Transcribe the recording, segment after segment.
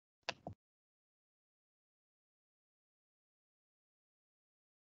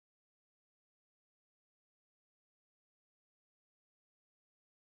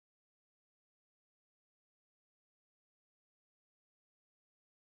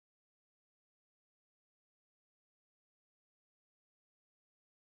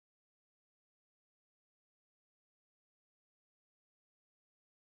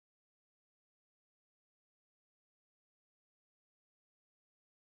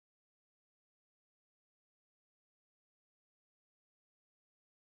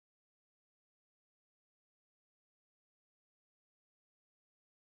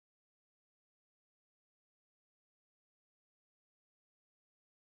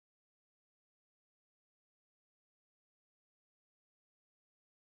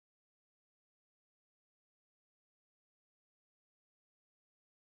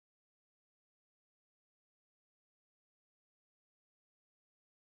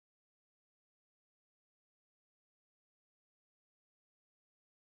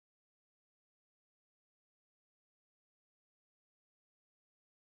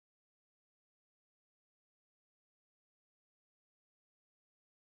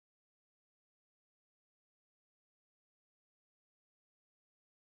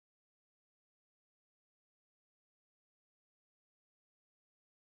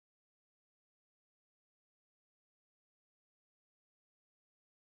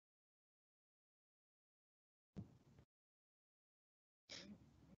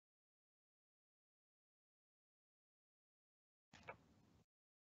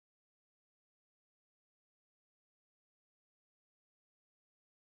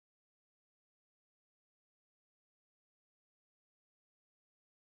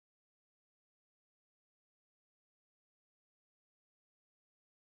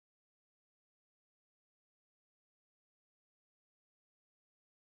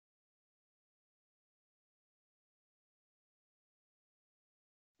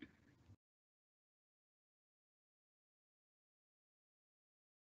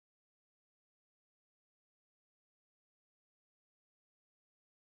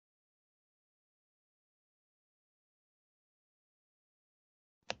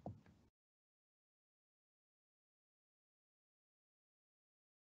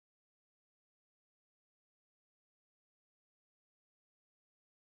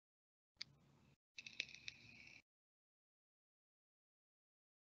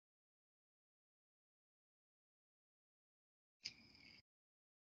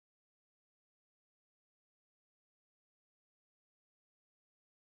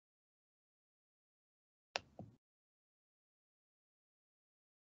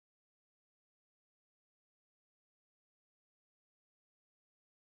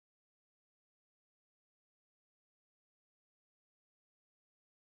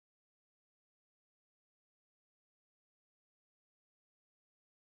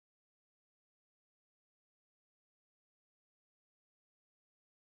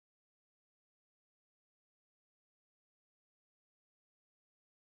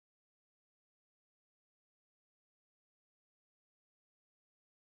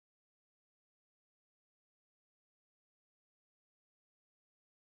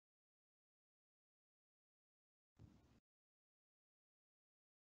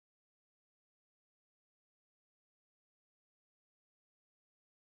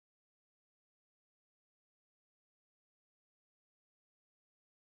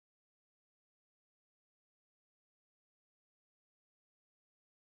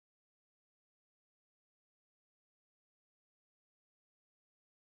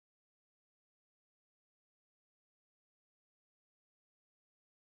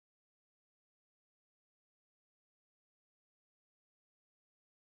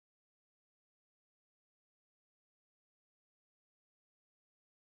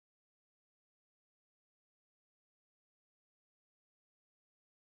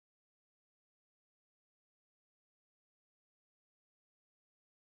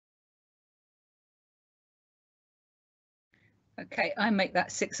Okay, I make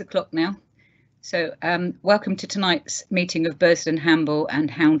that 6 o'clock now. So welcome to tonight's meeting of Bursledon, Hamble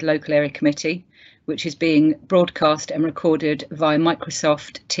and Hound Local Area Committee, which is being broadcast and recorded via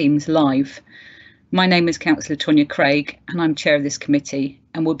Microsoft Teams Live. My name is Councillor Tonya Craig and I'm chair of this committee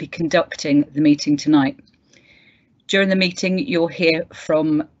and will be conducting the meeting tonight. During the meeting, you'll hear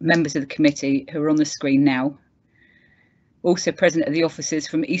from members of the committee who are on the screen now. Also present are the officers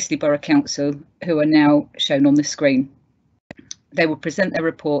from Eastleigh Borough Council who are now shown on the screen. They will present their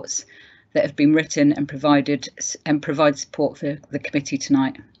reports that have been written and provide support for the committee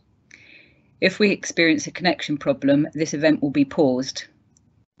tonight. If we experience a connection problem, this event will be paused.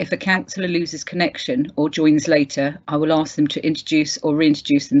 If a councillor loses connection or joins later, I will ask them to introduce or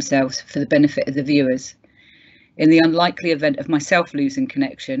reintroduce themselves for the benefit of the viewers. In the unlikely event of myself losing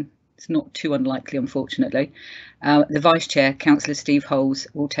connection, it's not too unlikely unfortunately, the Vice Chair, Councillor Steve Holes,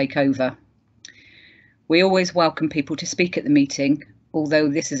 will take over. We always welcome people to speak at the meeting, although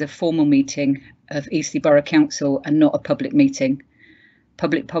this is a formal meeting of Eastleigh Borough Council and not a public meeting.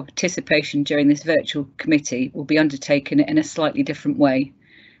 Public participation during this virtual committee will be undertaken in a slightly different way.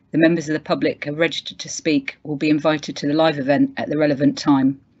 The members of the public who are registered to speak will be invited to the live event at the relevant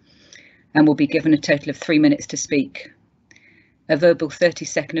time and will be given a total of 3 minutes to speak. A verbal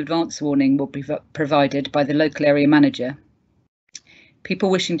 30-second advance warning will be provided by the local area manager. People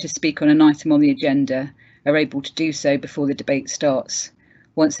wishing to speak on an item on the agenda are able to do so before the debate starts.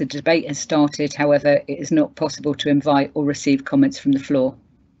 Once the debate has started, however, it is not possible to invite or receive comments from the floor.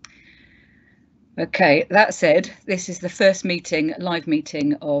 Okay, that said, this is the first live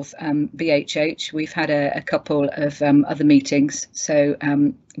meeting of BHH. We've had a couple of other meetings, so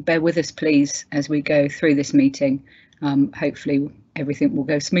bear with us please as we go through this meeting. Hopefully everything will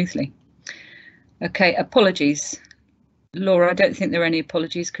go smoothly. Okay, apologies. Laura, I don't think there are any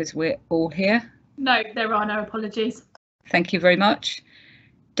apologies because we're all here. No, there are no apologies. Thank you very much.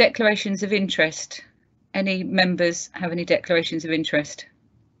 Declarations of interest. Any members have any declarations of interest?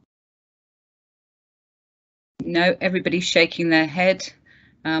 No, everybody's shaking their head.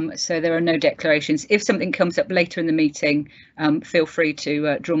 So there are no declarations. If something comes up later in the meeting, feel free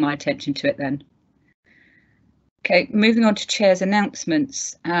to draw my attention to it then. Okay, moving on to Chair's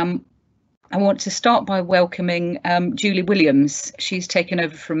announcements. I want to start by welcoming Julie Williams. She's taken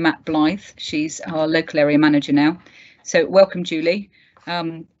over from Matt Blythe. She's our local area manager now. So welcome, Julie.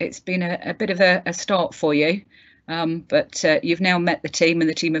 It's been a bit of a start for you, but you've now met the team and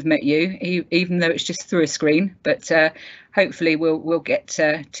the team have met you, even though it's just through a screen. But hopefully we'll get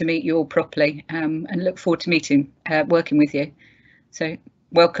to meet you all properly and look forward to working with you. So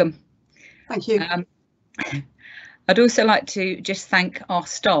welcome. Thank you. I'd also like to just thank our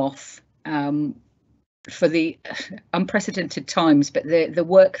staff for the unprecedented times, but the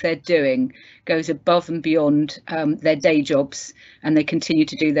work they're doing goes above and beyond their day jobs, and they continue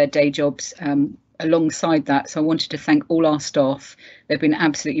to do their day jobs alongside that. So I wanted to thank all our staff. They've been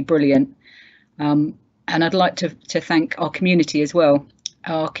absolutely brilliant, and I'd like to thank our community as well.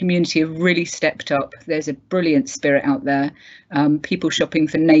 Our community have really stepped up. There's a brilliant spirit out there, people shopping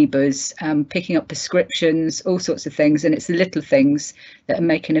for neighbours, picking up prescriptions, all sorts of things, and it's the little things that are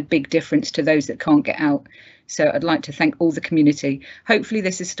making a big difference to those that can't get out. So I'd like to thank all the community. Hopefully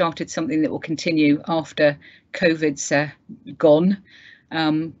this has started something that will continue after COVID's gone,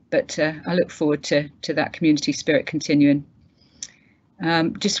 but I look forward to that community spirit continuing.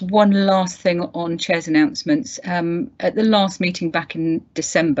 Just one last thing on Chair's announcements. At the last meeting back in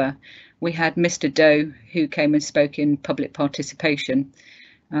December, we had Mr. Doe who came and spoke in public participation.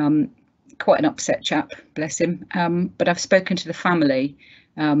 Quite an upset chap, bless him. But I've spoken to the family.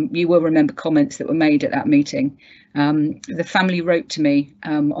 You will remember comments that were made at that meeting. The family wrote to me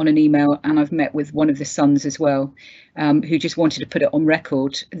on an email, and I've met with one of the sons as well, who just wanted to put it on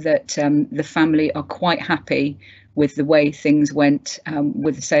record that the family are quite happy with the way things went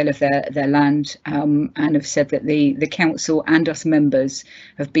with the sale of their land, and have said that the council and us members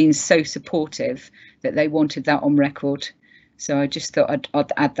have been so supportive that they wanted that on record. So I just thought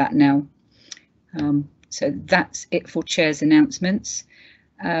I'd add that now. So that's it for Chair's announcements.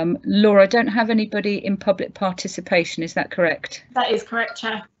 Laura, I don't have anybody in public participation, is that correct? That is correct,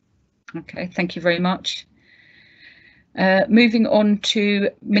 Chair. Okay, thank you very much. Moving on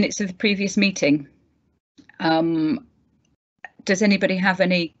to minutes of the previous meeting. Does anybody have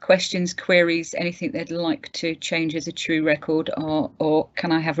any questions, queries, anything they'd like to change as a true record, or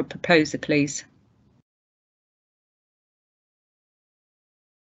can I have a proposer, please?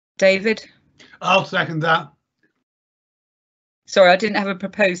 David? I'll second that. Sorry, I didn't have a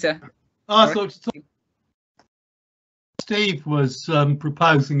proposer. I thought Steve was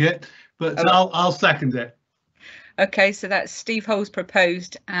proposing it, but I'll second it. Okay, so that's Steve Hole's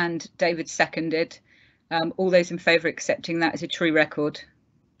proposed and David seconded. All those in favour of accepting that as a true record?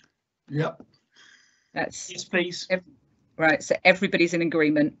 Yep. That's Yes, please. right, so everybody's in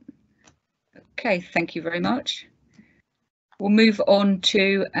agreement. Okay, thank you very much. We'll move on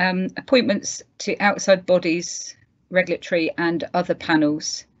to appointments to outside bodies, regulatory and other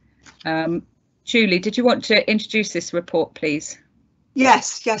panels. Julie, did you want to introduce this report, please?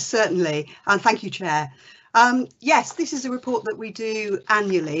 Yes, certainly. And thank you, Chair. Yes, this is a report that we do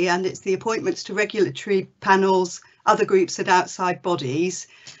annually, and it's the appointments to regulatory panels, other groups and outside bodies.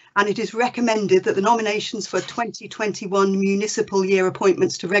 And it is recommended that the nominations for 2021 municipal year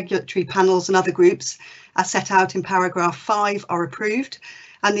appointments to regulatory panels and other groups, as set out in paragraph 5, are approved.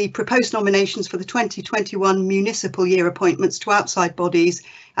 And the proposed nominations for the 2021 municipal year appointments to outside bodies,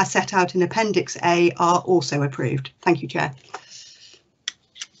 as set out in Appendix A, are also approved. Thank you, Chair.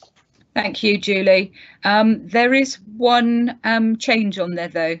 Thank you, Julie. There is one change on there,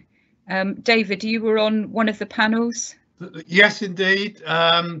 though. David, you were on one of the panels. Yes, indeed.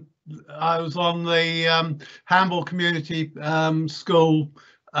 I was on the Hamble Community School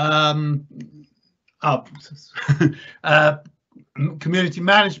Community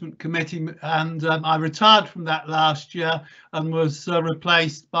Management Committee, and I retired from that last year and was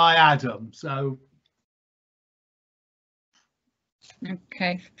replaced by Adam. So.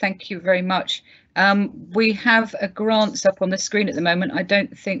 Okay, thank you very much. We have a grants up on the screen at the moment. I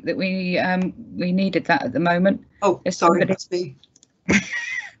don't think that we needed that at the moment. Oh, sorry, that's me.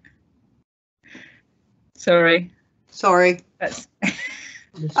 Sorry. That's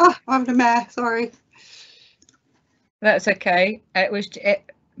I'm the mayor. Sorry. That's okay.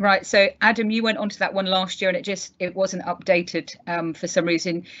 Right. So Adam, you went onto that one last year, and it wasn't updated for some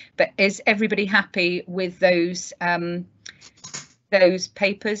reason. But is everybody happy with those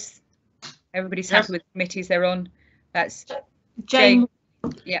papers? Everybody's happy with the committees they're on? That's Jane.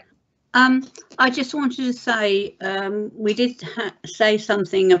 Yeah. I just wanted to say we did say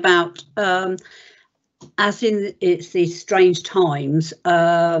something about as in it's these strange times.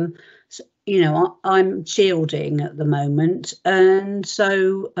 You know, I'm shielding at the moment, and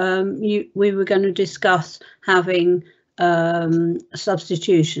so we were going to discuss having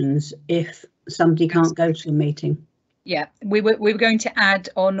substitutions if somebody can't go to a meeting. Yeah, we were going to add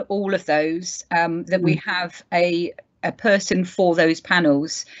on all of those that we have a person for those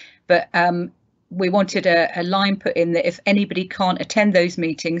panels, but we wanted a line put in that if anybody can't attend those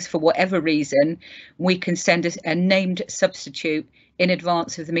meetings for whatever reason, we can send a named substitute in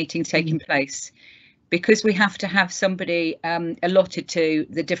advance of the meeting taking place. Because we have to have somebody allotted to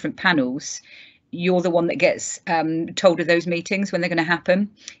the different panels, you're the one that gets told of those meetings when they're going to happen.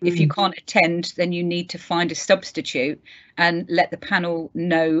 If you can't attend, then you need to find a substitute and let the panel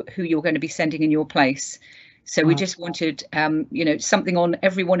know who you're going to be sending in your place. So we just wanted, you know, something on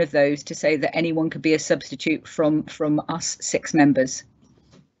every one of those to say that anyone could be a substitute from us 6 members.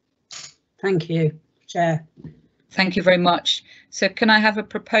 Thank you, Chair. Thank you very much. So can I have a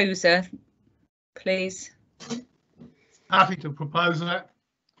proposer, please? Happy to propose that.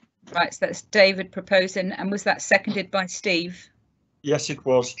 Right, so that's David proposing, and was that seconded by Steve? Yes, it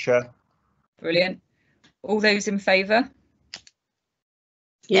was, Chair. Brilliant. All those in favour?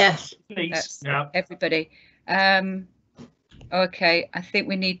 Yes, Please. Yeah. Everybody. Okay, I think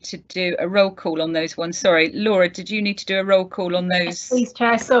we need to do a roll call on those ones. Sorry, Laura, did you need to do a roll call on those? Yes, please,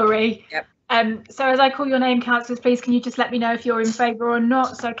 Chair. Sorry. Yep. So as I call your name, councillors, please can you just let me know if you're in favour or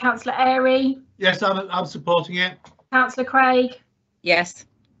not? So Councillor Airy. Yes, I'm supporting it. Councillor Craig. Yes.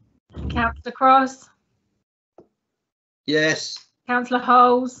 Councillor Cross. Yes. Councillor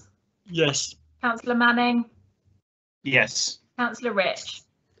Holes. Yes. Councillor Manning. Yes. Councillor Rich.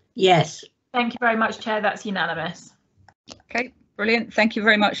 yes. Thank you very much, Chair. That's unanimous. Okay, brilliant. Thank you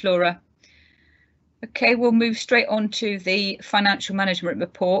very much, Laura. Okay, we'll move straight on to the financial management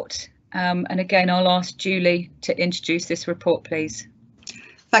report. And again, I'll ask Julie to introduce this report, please.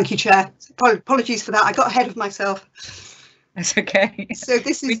 Thank you, Chair. Apologies for that. I got ahead of myself. That's okay. So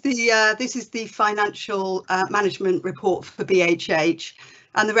this is the financial management report for BHH,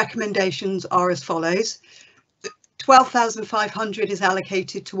 and the recommendations are as follows. 12,500 is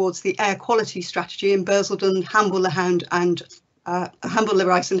allocated towards the air quality strategy in Bursledon, Hamble-le-Hound and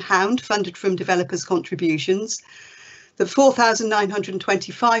Hamble-le-Rice and Hound, funded from developers' contributions. The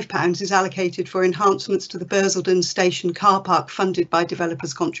 £4,925 is allocated for enhancements to the Bursledon station car park, funded by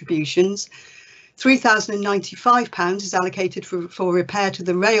developers' contributions. £3,095 is allocated for repair to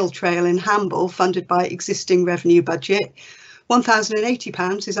the rail trail in Hamble, funded by existing revenue budget.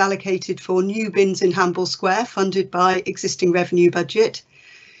 £1,080 is allocated for new bins in Hamble Square, funded by existing revenue budget.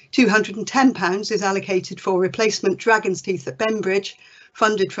 £210 is allocated for replacement Dragon's Teeth at Benbridge,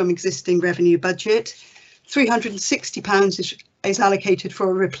 funded from existing revenue budget. £360 is allocated for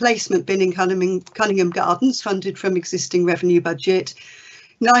a replacement bin in Cunningham Gardens, funded from existing revenue budget.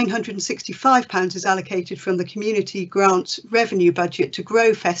 £965 is allocated from the community grant revenue budget to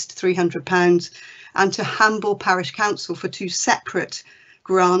Growfest, £300, and to Hamble Parish Council for 2 separate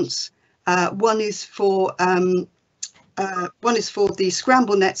grants. One is for the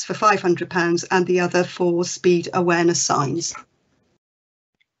scramble nets for £500 and the other for speed awareness signs.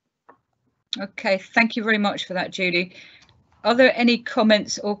 Okay, thank you very much for that, Julie. Are there any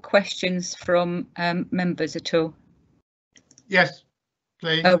comments or questions from members at all? Yes,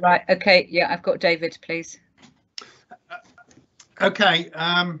 please. Oh, right. OK, yeah, I've got David, please. OK,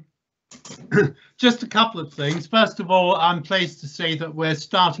 just a couple of things. First of all, I'm pleased to see that we're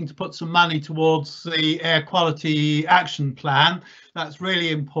starting to put some money towards the air quality action plan. That's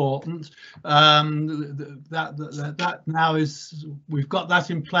really important. That now is, we've got that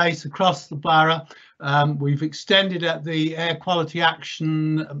in place across the borough. We've extended the air quality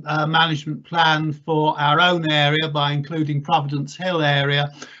action management plan for our own area by including Providence Hill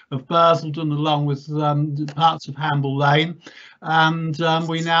area of Bursledon, along with parts of Hamble Lane. And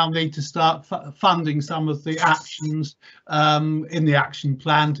we now need to start funding some of the actions in the action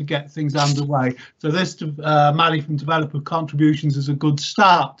plan to get things underway. So this money from developer contributions is a good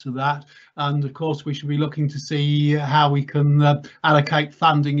start to that. And of course, we should be looking to see how we can allocate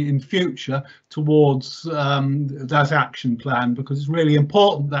funding in future towards that action plan, because it's really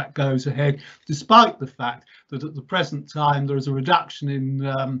important that goes ahead, despite the fact that at the present time there is a reduction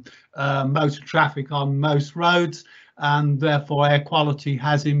in motor traffic on most roads, and therefore air quality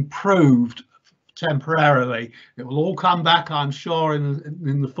has improved temporarily. It will all come back, I'm sure,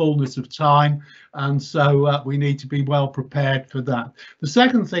 in the fullness of time, and so we need to be well prepared for that. The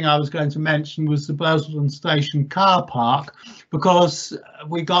second thing I was going to mention was the Bursledon Station car park, because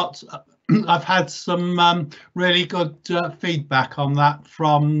we got I've had some really good feedback on that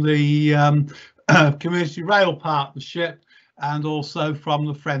from the Community Rail Partnership and also from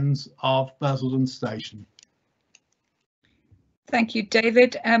the Friends of Bursledon Station. Thank you,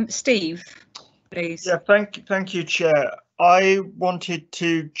 David. Steve, please. Yeah, thank you, Chair. I wanted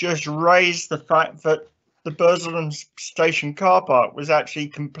to just raise the fact that the Bursledon Station car park was actually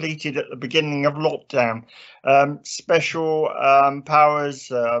completed at the beginning of lockdown. Special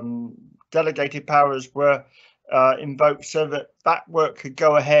powers, delegated powers were invoked so that that work could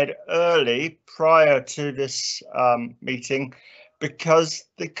go ahead early prior to this meeting, because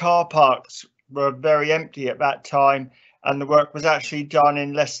the car parks were very empty at that time, and the work was actually done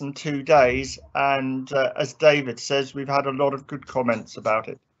in less than 2 days. And as David says, we've had a lot of good comments about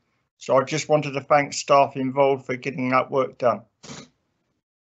it. So I just wanted to thank staff involved for getting that work done.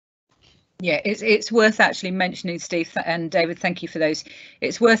 Yeah, it's worth actually mentioning, Steve and David, thank you for those.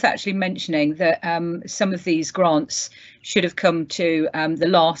 It's worth actually mentioning that some of these grants should have come to the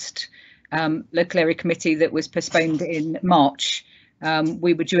last local area committee that was postponed in March.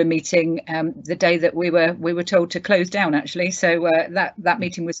 We were due a meeting the day that we were told to close down, actually, so that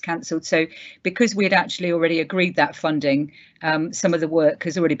meeting was cancelled. So because we had actually already agreed that funding, some of the work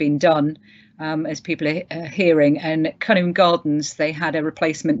has already been done, as people are hearing. And Cunningham Gardens, they had a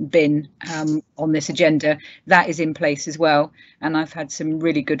replacement bin on this agenda that is in place as well, and I've had some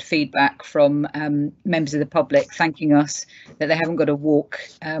really good feedback from members of the public thanking us that they haven't got to walk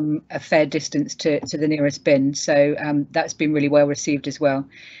a fair distance to the nearest bin. So that's been really well received as well.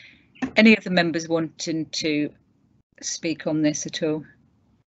 Any of the members wanting to speak on this at all?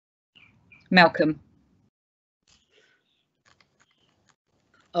 Malcolm.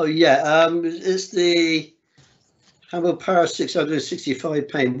 Oh yeah, it's the Hamble Parish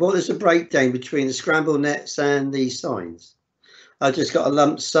 £665. What is the breakdown between the scramble nets and the signs? I just got a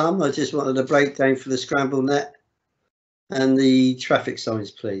lump sum. I just wanted a breakdown for the scramble net and the traffic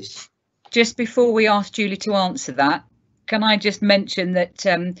signs, please. Just before we ask Julie to answer that, can I just mention that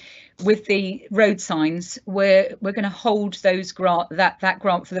with the road signs, we're going to hold those that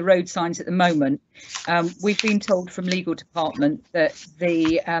grant for the road signs at the moment. We've been told from legal department that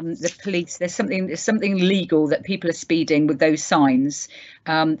the police, there's something legal that people are speeding with those signs,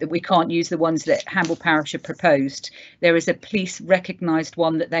 that we can't use the ones that Hamble Parish have proposed. There is a police recognised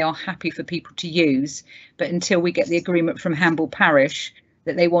one that they are happy for people to use, but until we get the agreement from Hamble Parish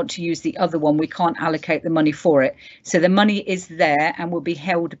that they want to use the other one, we can't allocate the money for it. So the money is there and will be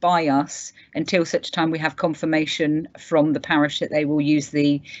held by us until such time we have confirmation from the parish that they will use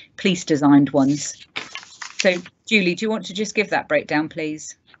the police designed ones. So Julie, do you want to just give that breakdown,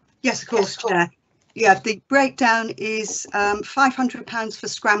 please? Yes, of course, Chair. Yeah, the breakdown is £500 for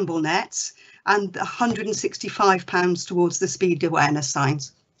scramble nets and £165 towards the speed awareness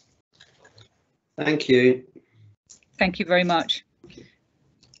signs. Thank you. Thank you very much.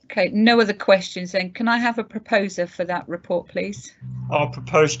 Okay, no other questions then. Can I have a proposer for that report, please? I'll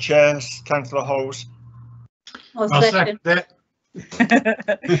propose Chair Councillor Holes. I'll second.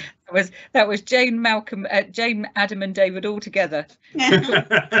 that was Jane, Malcolm, Jane, Adam and David all together.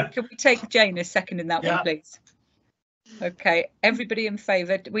 Can we take Jane as second in that one, please? Okay, everybody in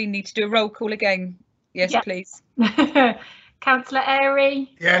favour. We need to do a roll call again. Yes, please. Councillor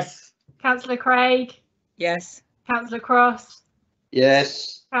Airy? Yes. Councillor Craig? Yes. Councillor Cross?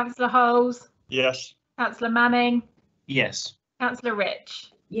 Yes. Councillor Holes? Yes. Councillor Manning? Yes. Councillor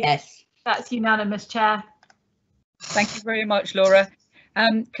Rich? Yes. That's unanimous, Chair. Thank you very much, Laura.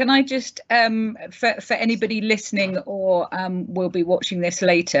 Can I just, for anybody listening or will be watching this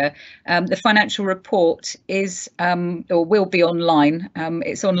later, the financial report is or will be online.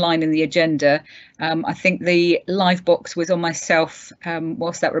 It's online in the agenda. I think the live box was on myself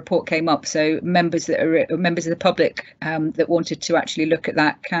whilst that report came up. So members that are members of the public that wanted to actually look at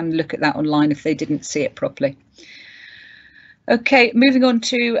that can look at that online if they didn't see it properly. Okay, moving on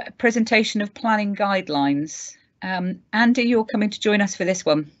to presentation of planning guidelines. Andy, you're coming to join us for this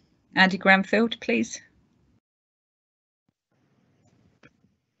one. Andy Granfield, please.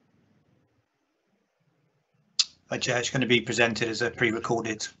 Hi, Chair. It's going to be presented as a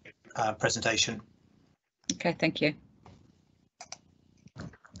pre-recorded presentation. Okay, thank you.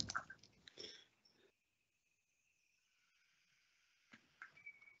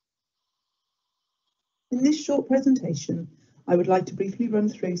 In this short presentation, I would like to briefly run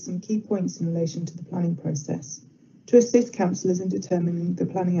through some key points in relation to the planning process to assist councillors in determining the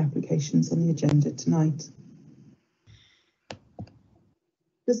planning applications on the agenda tonight.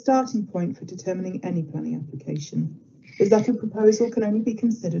 The starting point for determining any planning application is that a proposal can only be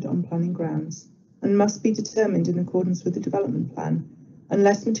considered on planning grounds and must be determined in accordance with the development plan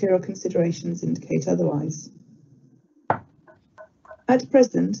unless material considerations indicate otherwise. At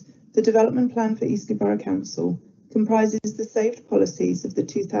present, the development plan for Eastleigh Borough Council comprises the saved policies of the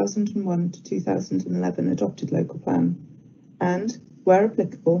 2001 to 2011 adopted local plan and, where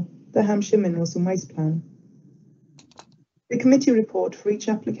applicable, the Hampshire Minerals and Waste Plan. The committee report for each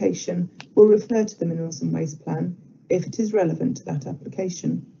application will refer to the Minerals and Waste Plan if it is relevant to that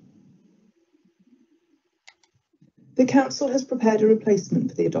application. The Council has prepared a replacement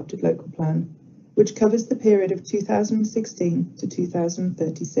for the adopted local plan, which covers the period of 2016 to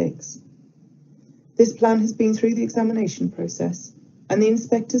 2036. This plan has been through the examination process and the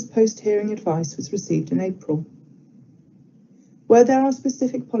inspector's post-hearing advice was received in April. Where there are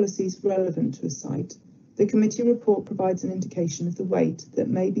specific policies relevant to a site, the committee report provides an indication of the weight that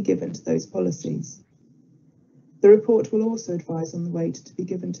may be given to those policies. The report will also advise on the weight to be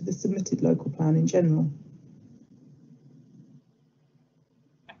given to the submitted local plan in general.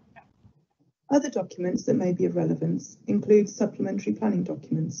 Other documents that may be of relevance include supplementary planning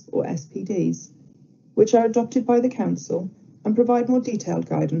documents, or SPDs, which are adopted by the Council and provide more detailed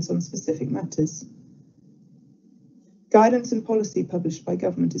guidance on specific matters. Guidance and policy published by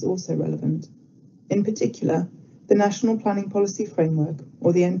government is also relevant. In particular, the National Planning Policy Framework,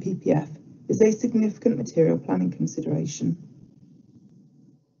 or the NPPF, is a significant material planning consideration.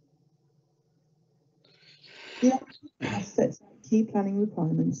 The NPPF sets out key planning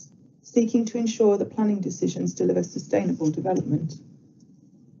requirements, seeking to ensure that planning decisions deliver sustainable development.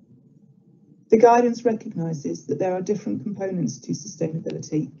 The guidance recognises that there are different components to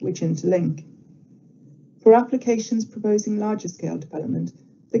sustainability which interlink. For applications proposing larger scale development,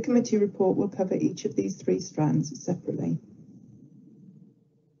 the committee report will cover each of these three strands separately.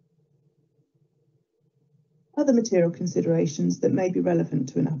 Other material considerations that may be relevant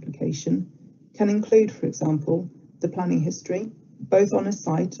to an application can include, for example, the planning history, both on a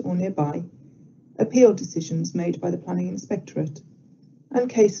site or nearby, appeal decisions made by the Planning Inspectorate, and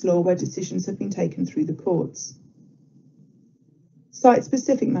case law where decisions have been taken through the courts.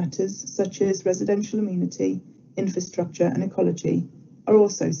 Site-specific matters such as residential amenity, infrastructure and ecology are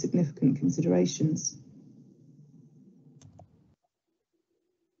also significant considerations.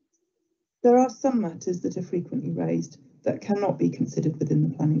 There are some matters that are frequently raised that cannot be considered within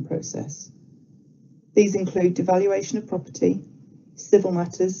the planning process. These include devaluation of property, civil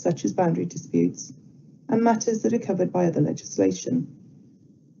matters such as boundary disputes, and matters that are covered by other legislation.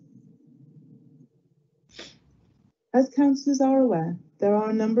 As councillors are aware, there are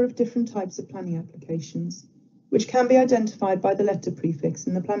a number of different types of planning applications, which can be identified by the letter prefix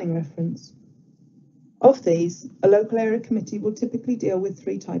in the planning reference. Of these, a local area committee will typically deal with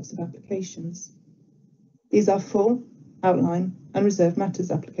three types of applications: These are full, outline and reserved matters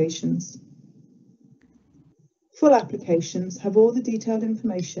applications. Full applications have all the detailed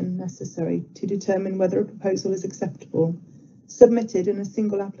information necessary to determine whether a proposal is acceptable, submitted in a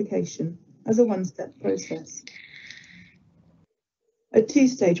single application as a one-step process. A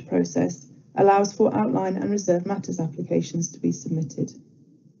two-stage process allows for outline and reserved matters applications to be submitted.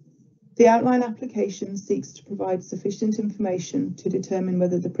 The outline application seeks to provide sufficient information to determine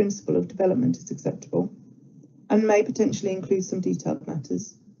whether the principle of development is acceptable and may potentially include some detailed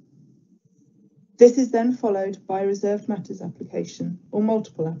matters. This is then followed by a reserved matters application or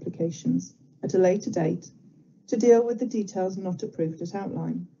multiple applications at a later date to deal with the details not approved at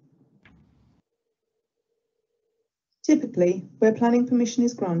outline. Typically, where planning permission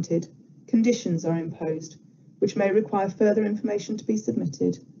is granted, conditions are imposed, which may require further information to be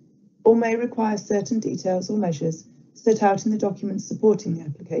submitted, or may require certain details or measures set out in the documents supporting the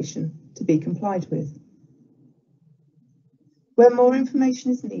application to be complied with. Where more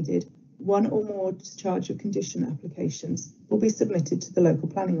information is needed, one or more discharge of condition applications will be submitted to the local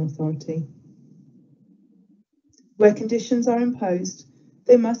planning authority. Where conditions are imposed,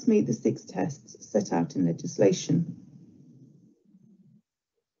 they must meet the 6 tests set out in legislation.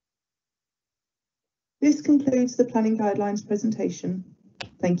 This concludes the planning guidelines presentation.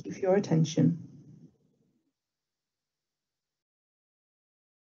 Thank you for your attention.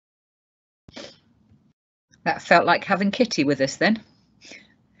 That felt like having Kitty with us then.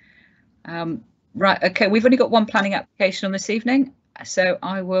 Right, okay, we've only got one planning application on this evening, so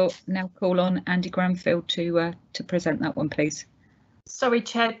I will now call on Andy Granfield to present that one, please. Sorry,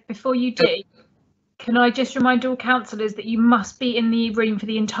 Chair, before you do, can I just remind all councillors that you must be in the room for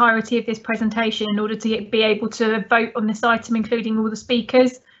the entirety of this presentation in order to be able to vote on this item, including all the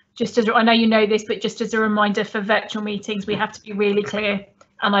speakers. Just as I know you know this, but just as a reminder for virtual meetings, we have to be really clear,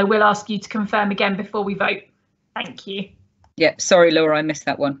 and I will ask you to confirm again before we vote. Thank you. Yeah, sorry, Laura, I missed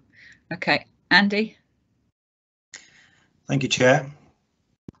that one. Okay, Andy. Thank you, Chair.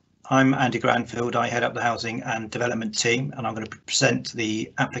 I'm Andy Granfield. I head up the Housing and Development team, and I'm going to present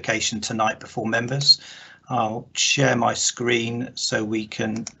the application tonight before members. I'll share my screen so we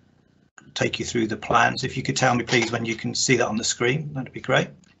can take you through the plans. If you could tell me, please, when you can see that on the screen, that'd be great.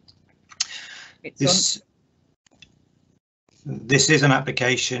 This is an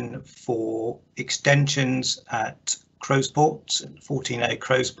application for extensions at Crowsport, 14A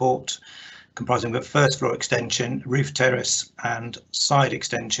Crowsport, comprising of a first floor extension, roof terrace and side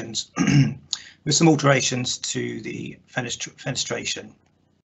extensions with some alterations to the fenestration.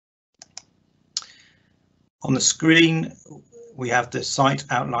 On the screen we have the site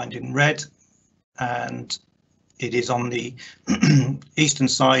outlined in red, and it is on the eastern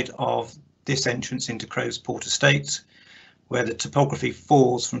side of this entrance into Crowsport Estate, where the topography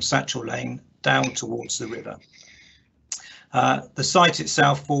falls from Satchel Lane down towards the river. The site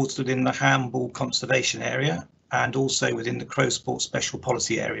itself falls within the Hamble conservation area and also within the Crowsport special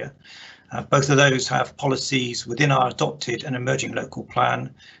policy area. Both of those have policies within our adopted and emerging local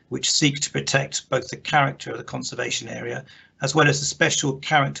plan, which seek to protect both the character of the conservation area as well as the special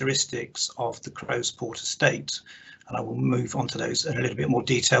characteristics of the Crowsport Estate. And I will move on to those in a little bit more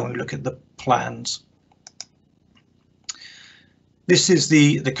detail when we look at the plans. This is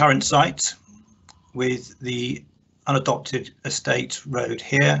the current site with the unadopted estate road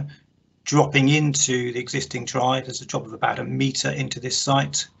here, dropping into the existing drive. There's a drop of about 1 metre into this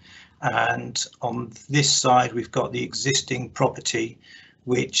site, and on this side we've got the existing property,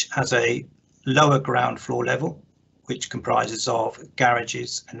 which has a lower ground floor level, which comprises of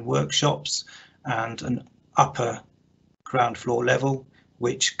garages and workshops, and an upper ground floor level,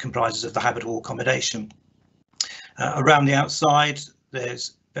 which comprises of the habitable accommodation. Around the outside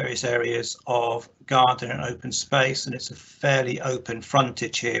there's various areas of garden and open space, and it's a fairly open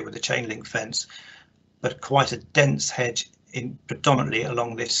frontage here with a chain link fence, but quite a dense hedge predominantly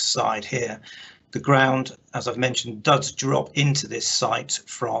along this side here. The ground, as I've mentioned, does drop into this site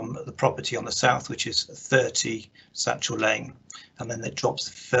from the property on the south, which is 30 Satchel Lane, and then it drops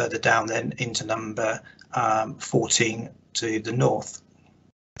further down then into number 14 to the north.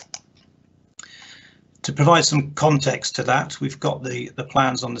 To provide some context to that, we've got the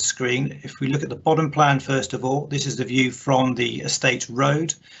plans on the screen. If we look at the bottom plan, first of all, this is the view from the estate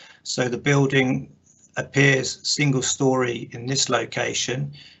road. So the building appears single story in this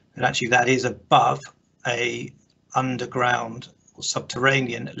location, and actually that is above a underground or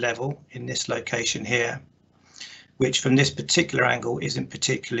subterranean level in this location here, which from this particular angle isn't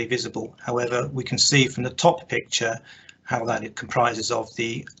particularly visible. However, we can see from the top picture how that it comprises of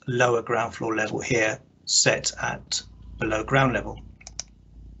the lower ground floor level here, set at below ground level.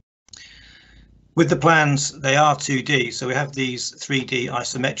 With the plans, they are 2D, so we have these 3D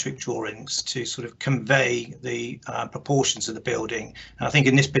isometric drawings to sort of convey the proportions of the building. And I think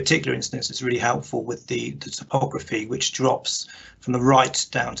in this particular instance, it's really helpful with the topography, which drops from the right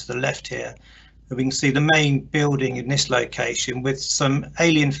down to the left here. And we can see the main building in this location with some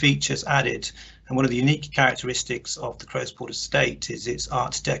alien features added. And one of the unique characteristics of the Crowsport estate is its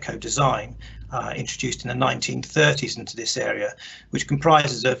Art Deco design, introduced in the 1930s into this area, which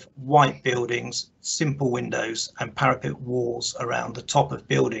comprises of white buildings, simple windows and parapet walls around the top of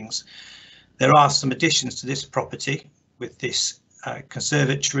buildings. There are some additions to this property with this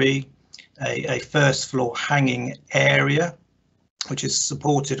conservatory, a first floor hanging area, which is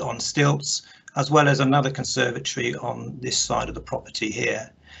supported on stilts, as well as another conservatory on this side of the property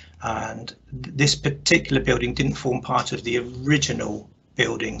here. And this particular building didn't form part of the original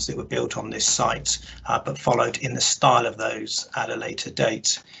buildings that were built on this site, but followed in the style of those at a later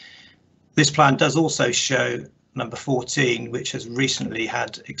date. This plan does also show number 14, which has recently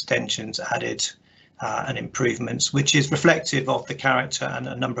had extensions added and improvements, which is reflective of the character, and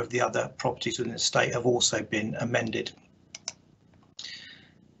a number of the other properties within the estate have also been amended.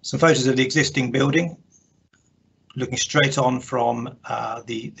 Some photos of the existing building, looking straight on from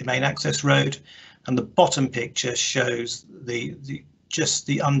the main access road, and the bottom picture shows just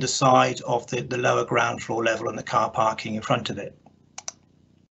the underside of the lower ground floor level and the car parking in front of it.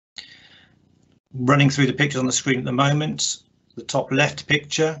 Running through the pictures on the screen at the moment, the top left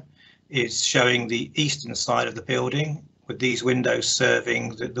picture is showing the eastern side of the building, with these windows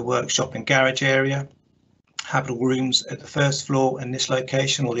serving the workshop and garage area. Habitable rooms at the first floor in this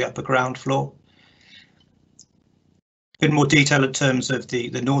location, or the upper ground floor. A bit more detail in terms of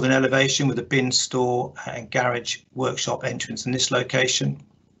the northern elevation, with a bin store and garage workshop entrance in this location.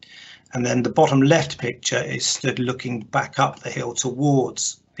 And then the bottom left picture is stood looking back up the hill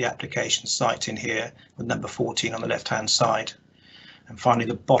towards the application site in here, with number 14 on the left hand side. And finally,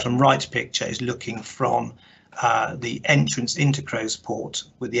 the bottom right picture is looking from the entrance into Crowsport,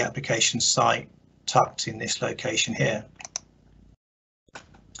 with the application site tucked in this location here.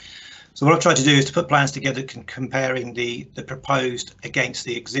 So what I've tried to do is to put plans together comparing the proposed against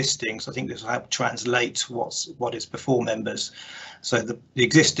the existing. So I think this will help translate what is before members. So the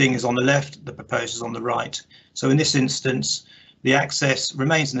existing is on the left, the proposed is on the right. So in this instance, the access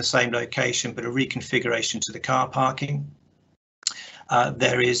remains in the same location, but a reconfiguration to the car parking.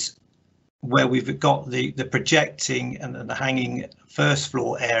 There is where we've got the projecting and the hanging first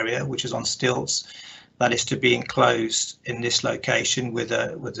floor area, which is on stilts. That is to be enclosed in this location with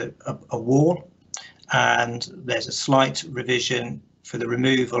a wall, and there's a slight revision for the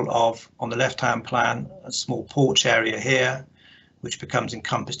removal of, on the left-hand plan, a small porch area here, which becomes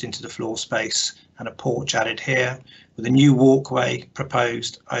encompassed into the floor space, and a porch added here, with a new walkway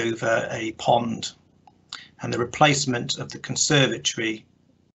proposed over a pond, and the replacement of the conservatory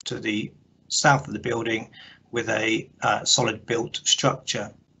to the south of the building with a solid built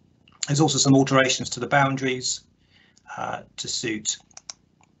structure. There's also some alterations to the boundaries to suit.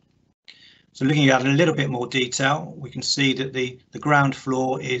 So looking at it in a little bit more detail, we can see that the ground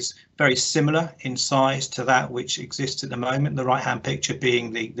floor is very similar in size to that which exists at the moment, the right hand picture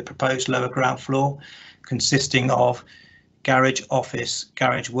being the proposed lower ground floor, consisting of garage, office,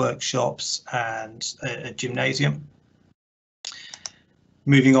 garage workshops and a gymnasium.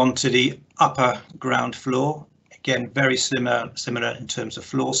 Moving on to the upper ground floor, again very similar in terms of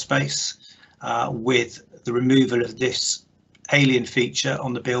floor space, with the removal of this alien feature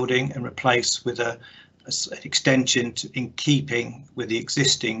on the building and replaced with an extension in keeping with the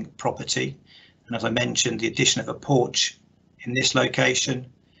existing property. And as I mentioned, the addition of a porch in this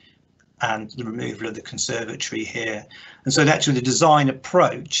location and the removal of the conservatory here. And so actually the design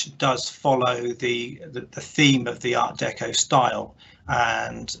approach does follow the theme of the Art Deco style,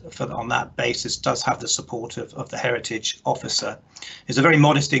 and on that basis does have the support of the heritage officer. There's a very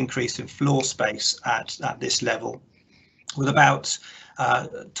modest increase in floor space at this level, with about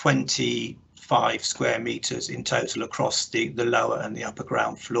 25 square meters in total across the lower and the upper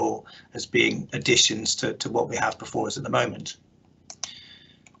ground floor as being additions to what we have before us at the moment.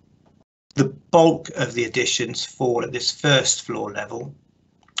 The bulk of the additions fall at this first floor level,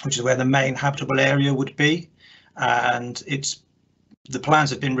 which is where the main habitable area would be, and the plans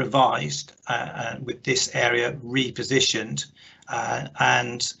have been revised with this area repositioned,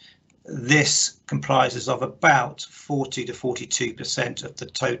 and this comprises of about 40 to 42% of the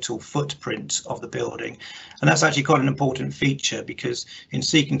total footprint of the building. And that's actually quite an important feature, because in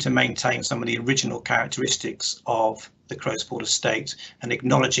seeking to maintain some of the original characteristics of the Crowsport estate, and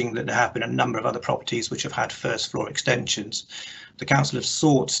acknowledging that there have been a number of other properties which have had first floor extensions. The council have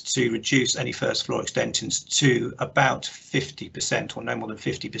sought to reduce any first floor extensions to about 50% or no more than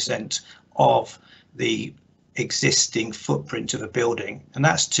 50% of the existing footprint of a building, and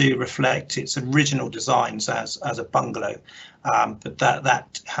that's to reflect its original designs as a bungalow, but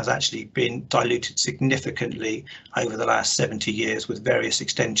that has actually been diluted significantly over the last 70 years with various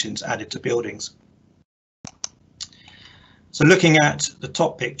extensions added to buildings. So looking at the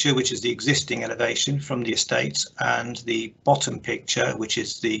top picture, which is the existing elevation from the estate, and the bottom picture, which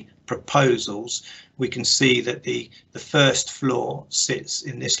is the proposals, we can see that the first floor sits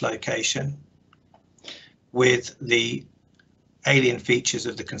in this location, with the alien features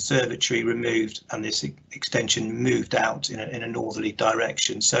of the conservatory removed and this extension moved out in a northerly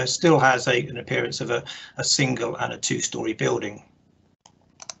direction. So it still has an appearance of a single and a two-storey building.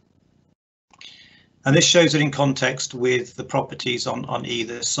 And this shows it in context with the properties on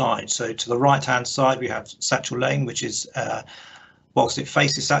either side. So to the right-hand side, we have Satchel Lane, which is, whilst it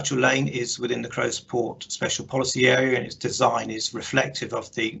faces Satchel Lane, is within the Crowsport Special Policy Area, and its design is reflective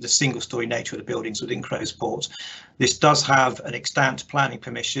of the single-storey nature of the buildings within Crowsport. This does have an extant planning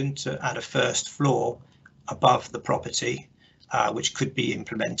permission to add a first floor above the property, which could be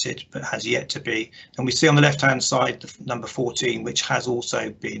implemented but has yet to be. And we see on the left-hand side the number 14, which has also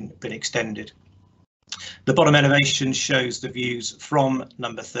been extended. The bottom elevation shows the views from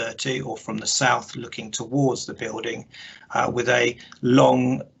number 30, or from the south looking towards the building, with a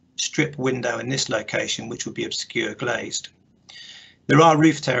long strip window in this location which would be obscure glazed. There are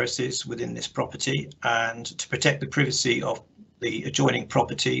roof terraces within this property, and to protect the privacy of the adjoining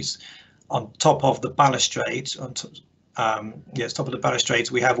properties, on top of the balustrades, top of the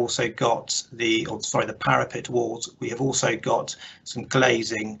balustrades, we have also got the parapet walls. We have also got some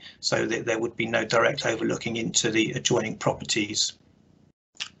glazing so that there would be no direct overlooking into the adjoining properties,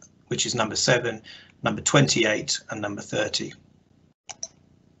 which is number 7, number 28 and number 30.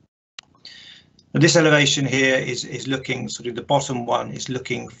 Now this elevation here is looking, sort of the bottom one is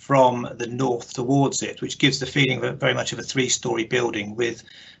looking from the north towards it, which gives the feeling of very much of a 3-storey building with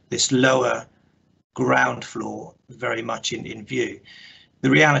this lower ground floor very much in view. The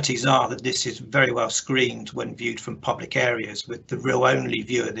realities are that this is very well screened when viewed from public areas, with the real only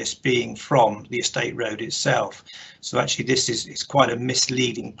view of this being from the estate road itself. So actually this is quite a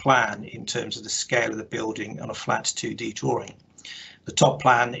misleading plan in terms of the scale of the building on a flat 2D drawing. The top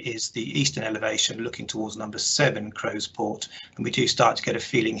plan is the eastern elevation looking towards number 7 Crowsport, and we do start to get a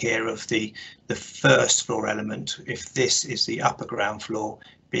feeling here of the first floor element, if this is the upper ground floor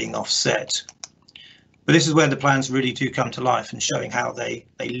being offset. But this is where the plans really do come to life and showing how they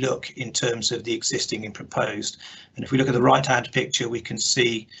look in terms of the existing and proposed. And if we look at the right hand picture, we can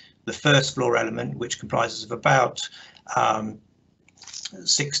see the first floor element, which comprises of about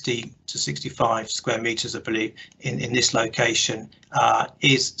 60 to 65 square meters, I believe, in this location,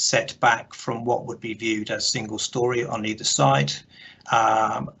 is set back from what would be viewed as single story on either side,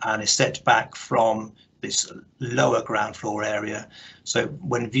 and is set back from this lower ground floor area. So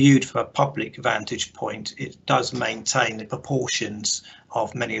when viewed from a public vantage point, it does maintain the proportions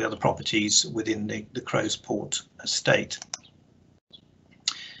of many of the other properties within the Crowsport estate.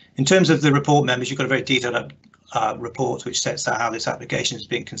 In terms of the report members, you've got a very detailed report which sets out how this application is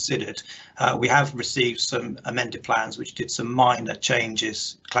being considered. We have received some amended plans which did some minor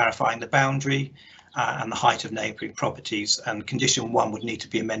changes, clarifying the boundary and the height of neighbouring properties, and condition 1 would need to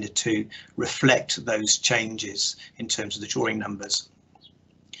be amended to reflect those changes in terms of the drawing numbers.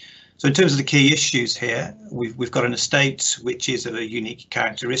 So in terms of the key issues here, we've got an estate which is of a unique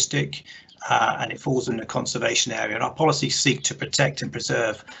characteristic, and it falls in a conservation area, and our policies seek to protect and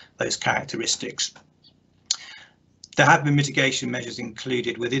preserve those characteristics. There have been mitigation measures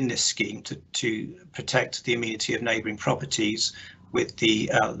included within this scheme to protect the amenity of neighbouring properties, with the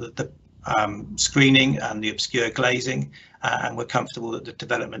screening and the obscure glazing, and we're comfortable that the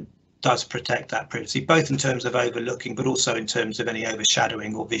development does protect that privacy, both in terms of overlooking but also in terms of any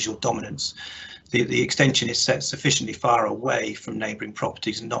overshadowing or visual dominance. The extension is set sufficiently far away from neighbouring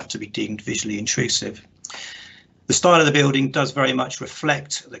properties not to be deemed visually intrusive. The style of the building does very much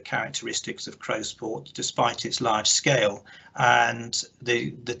reflect the characteristics of Crowsport despite its large scale, and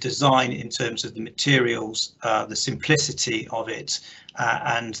the design in terms of the materials, the simplicity of it,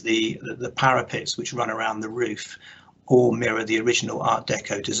 and the parapets which run around the roof all mirror the original Art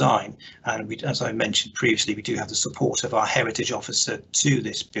Deco design. And we, as I mentioned previously, we do have the support of our heritage officer to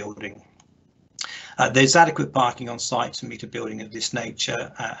this building. There's adequate parking on site to meet a building of this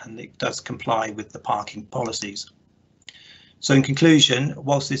nature, and it does comply with the parking policies. So in conclusion,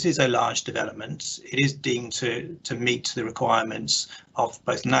 whilst this is a large development, it is deemed to meet the requirements of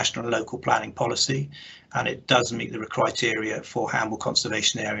both national and local planning policy, and it does meet the criteria for Hamble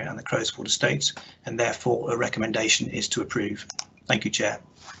Conservation Area and the Crowsport Estate, and therefore a recommendation is to approve. Thank you, Chair.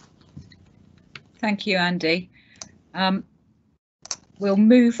 Thank you, Andy. We'll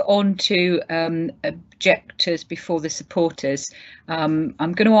move on to objectors before the supporters. I'm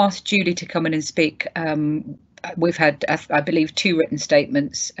going to ask Julie to come in and speak. We've had, I believe, 2 written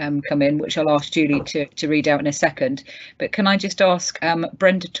statements come in, which I'll ask Julie to read out in a second. But can I just ask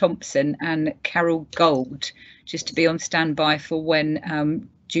Brenda Thompson and Carol Gold just to be on standby for when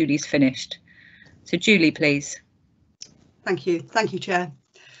Julie's finished. So Julie, please. Thank you, Chair.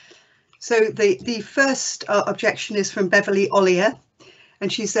 So the first objection is from Beverly Ollier,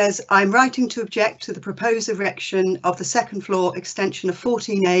 and she says, I'm writing to object to the proposed erection of the second floor extension of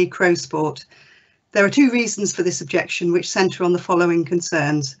 14A Crowsport. There are 2 reasons for this objection, which centre on the following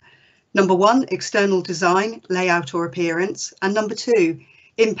concerns. Number 1, external design, layout or appearance, and number 2,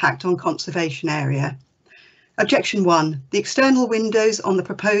 impact on conservation area. Objection 1, the external windows on the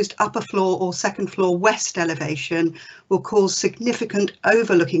proposed upper floor or second floor west elevation will cause significant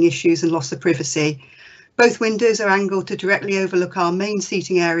overlooking issues and loss of privacy. Both windows are angled to directly overlook our main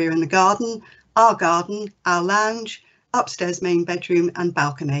seating area in the garden, our lounge, upstairs main bedroom and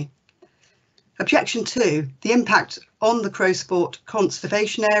balcony. Objection 2, the impact on the Crowsport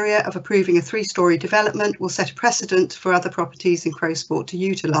conservation area of approving a 3-storey development will set a precedent for other properties in Crowsport to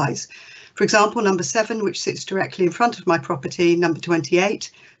utilise. For example, number 7, which sits directly in front of my property, number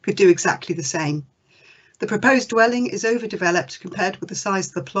 28, could do exactly the same. The proposed dwelling is overdeveloped compared with the size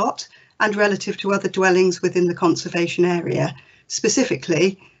of the plot and relative to other dwellings within the conservation area.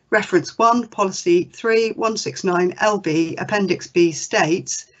 Specifically, reference 1, policy 3169 LB, appendix B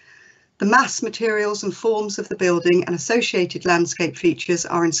states, the mass, materials and forms of the building and associated landscape features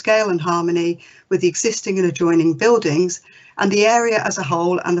are in scale and harmony with the existing and adjoining buildings, and the area as a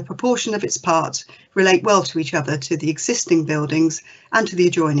whole and the proportion of its parts relate well to each other, to the existing buildings and to the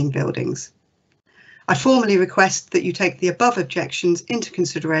adjoining buildings. I formally request that you take the above objections into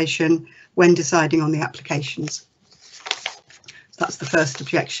consideration when deciding on the applications. That's the first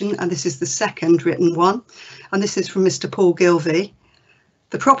objection, and this is the second written one, and this is from Mr. Paul Gilvey.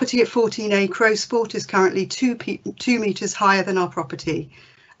 The property at 14A Crowsport is currently 2 metres higher than our property.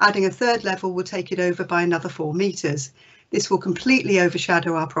 Adding a 3rd level will take it over by another 4 metres. This will completely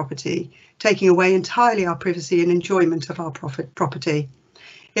overshadow our property, taking away entirely our privacy and enjoyment of our property.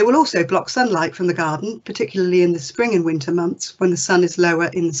 It will also block sunlight from the garden, particularly in the spring and winter months when the sun is lower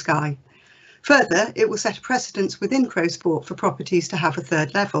in the sky. Further, it will set a precedence within Crowsport for properties to have a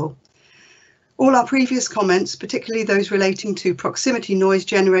 3rd level. All our previous comments, particularly those relating to proximity noise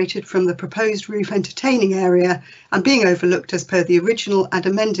generated from the proposed roof entertaining area and being overlooked as per the original and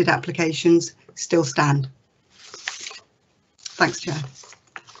amended applications, still stand. Thanks, Chair.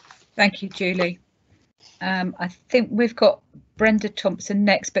 Thank you, Julie. I think we've got Brenda Thompson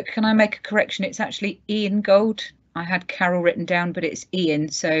next, but can I make a correction? It's actually Ian Gold. I had Carol written down, but it's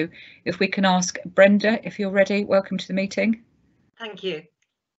Ian. So if we can ask Brenda, if you're ready, welcome to the meeting. Thank you.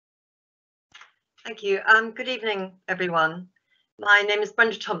 Thank you. Good evening, everyone. My name is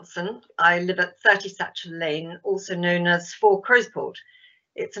Brenda Thompson. I live at 30 Satchel Lane, also known as 4 Crowsport.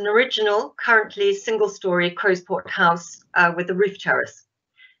 It's an original, currently single-storey Crowsport house with a roof terrace.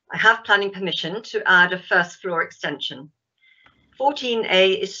 I have planning permission to add a 1st floor extension.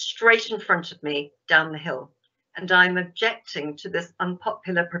 14A is straight in front of me down the hill, and I'm objecting to this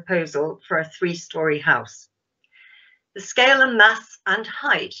unpopular proposal for a 3-storey house. The scale and mass and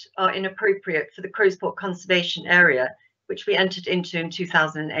height are inappropriate for the Crowsport Conservation Area, which we entered into in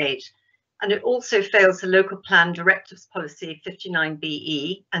 2008, and it also fails the Local Plan Directives Policy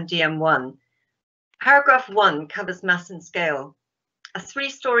 59BE and DM1. Paragraph 1 covers mass and scale. A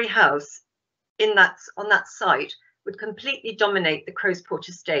 3-storey house on that site would completely dominate the Crowsport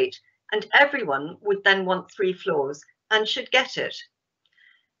estate, and everyone would then want 3 floors and should get it.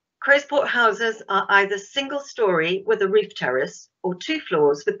 Crowsport houses are either single-storey with a roof terrace or 2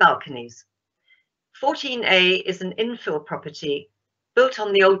 floors with balconies. 14A is an infill property built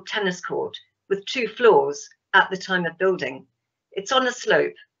on the old tennis court with 2 floors at the time of building. It's on a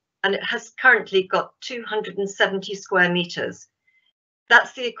slope and it has currently got 270 square metres.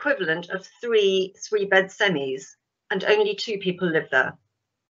 That's the equivalent of 3 3-bed semis, and only 2 people live there.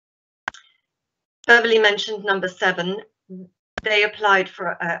 Beverly mentioned number 7. They applied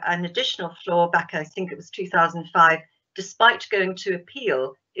for an additional floor back, I think it was 2005. Despite going to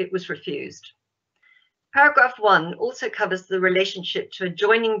appeal, it was refused. Paragraph 1 also covers the relationship to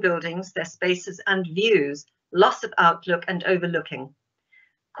adjoining buildings, their spaces and views loss of outlook and overlooking.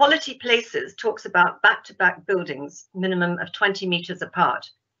 Quality Places talks about back-to-back buildings, minimum of 20 metres apart.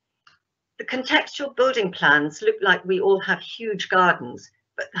 The contextual building plans look like we all have huge gardens,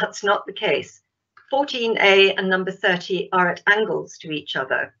 but that's not the case. 14A and number 30 are at angles to each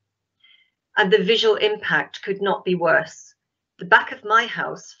other, and the visual impact could not be worse. The back of my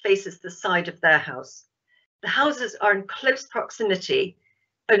house faces the side of their house. The houses are in close proximity,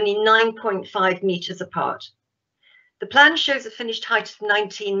 only 9.5 metres apart. The plan shows a finished height of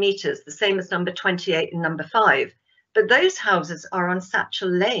 19 metres, the same as number 28 and number 5, but those houses are on Satchel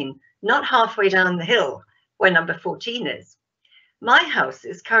Lane, not halfway down the hill where number 14 is. My house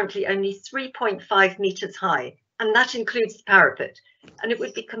is currently only 3.5 metres high, and that includes the parapet, and it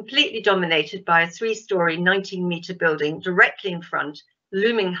would be completely dominated by a 3-storey 19-metre building directly in front,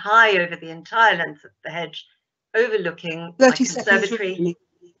 looming high over the entire length of the hedge, overlooking my conservatory,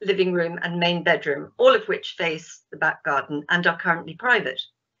 living room and main bedroom, all of which face the back garden and are currently private.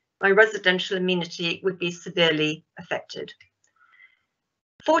 My residential amenity would be severely affected.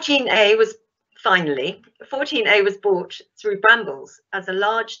 14A was bought through Brambles as a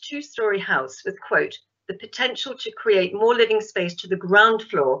large 2-storey house with, quote, the potential to create more living space to the ground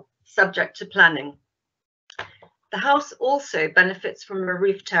floor, subject to planning. The house also benefits from a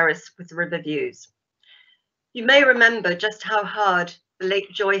roof terrace with river views. You may remember just how hard the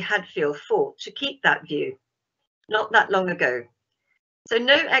late Joy Hadfield fought to keep that view, not that long ago. So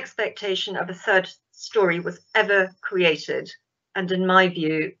no expectation of a 3rd story was ever created, and in my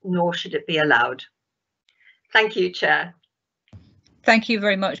view, nor should it be allowed. Thank you, Chair. Thank you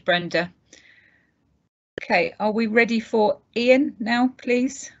very much, Brenda. Okay, are we ready for Ian now,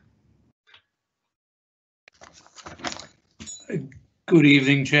 please? Good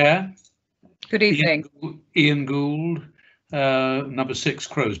evening, Chair. Good evening. Ian Gould, number 6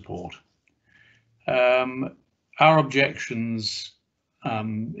 Crowsport. Our objections,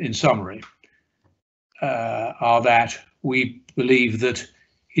 in summary, are that we believe that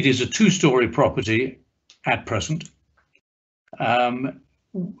it is a 2-storey property at present, that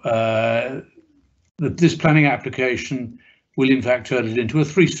this planning application will in fact turn it into a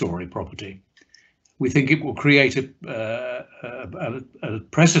 3-storey property. We think it will create a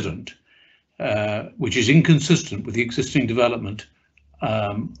precedent which is inconsistent with the existing development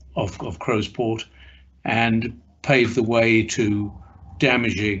of Crowsport and pave the way to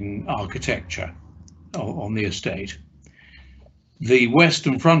damaging architecture on the estate. The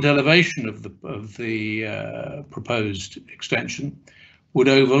western front elevation of the proposed extension would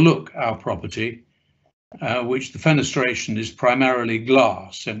overlook our property, which the fenestration is primarily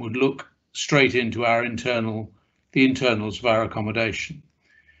glass and would look straight into our the internals of our accommodation,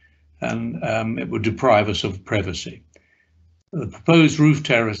 and it would deprive us of privacy. The proposed roof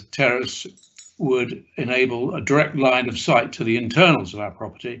terrace would enable a direct line of sight to the internals of our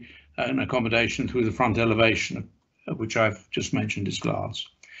property and accommodation through the front elevation, which I've just mentioned is glass.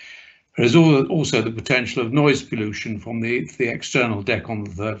 There is also the potential of noise pollution from the external deck on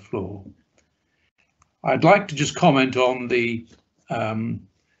the 3rd floor. I'd like to just comment on the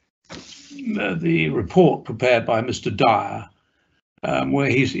report prepared by Mr. Dyer, where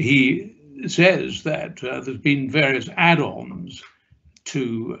he says that there's been various add-ons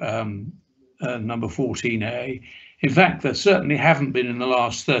to number 14A. In fact, there certainly haven't been in the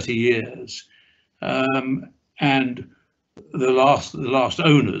last 30 years, and the last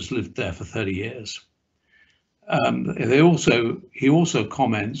owners lived there for 30 years. He also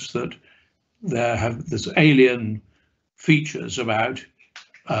comments that there's alien features about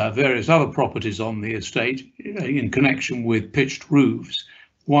various other properties on the estate in connection with pitched roofs,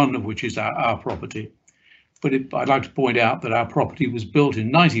 one of which is our property. But I'd like to point out that our property was built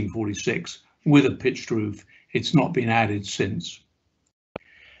in 1946 with a pitched roof. It's not been added since.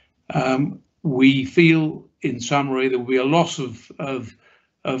 We feel, in summary, there will be a loss of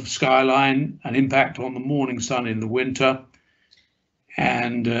skyline, an impact on the morning sun in the winter,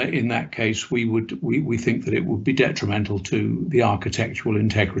 and in that case, we think that it would be detrimental to the architectural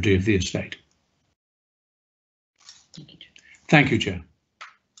integrity of the estate. Thank you, Chair.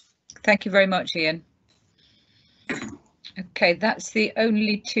 Thank you very much, Ian. Okay, that's the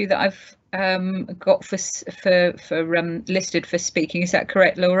only 2 that I've got for listed for speaking. Is that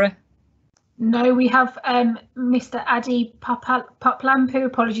correct, Laura? No, we have Mr. Adi Paplampu.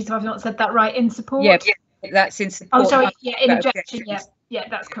 Apologies if I've not said that right. In support. Yeah, that's in support. Oh, sorry. Yeah, in objection. Yeah,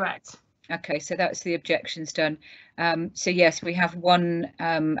 that's correct. Okay, so that's the objections done. So yes, we have one,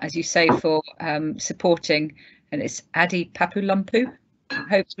 as you say, for supporting, and it's Adi Papulampu.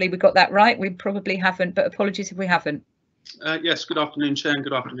 Hopefully we got that right. We probably haven't, but apologies if we haven't. Yes, good afternoon, Chair, and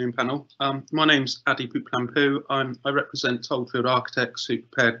good afternoon, panel. My name's Adi Puplampu. I represent Toldfield Architects, who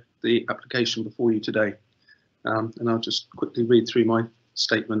prepared the application before you today. And I'll just quickly read through my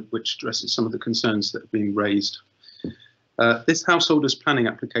statement, which addresses some of the concerns that have been raised. This householder's planning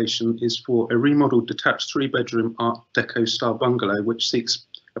application is for a remodelled detached 3-bedroom Art Deco style bungalow, which seeks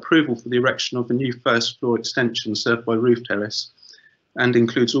approval for the erection of a new first floor extension served by roof terrace, and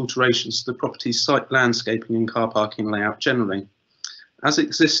includes alterations to the property's site landscaping and car parking layout generally. As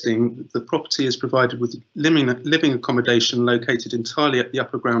existing, the property is provided with living accommodation located entirely at the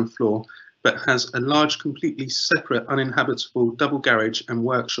upper ground floor, but has a large, completely separate, uninhabitable double garage and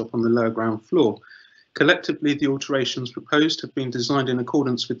workshop on the lower ground floor. Collectively, the alterations proposed have been designed in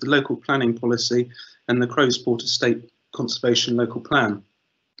accordance with the local planning policy and the Crowsport Estate Conservation Local Plan.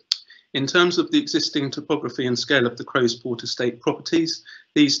 In terms of the existing topography and scale of the Crowsport Estate properties,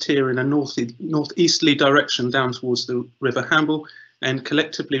 these tier in a northeasterly direction down towards the River Hamble and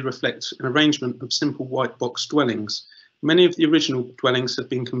collectively reflect an arrangement of simple white box dwellings. Many of the original dwellings have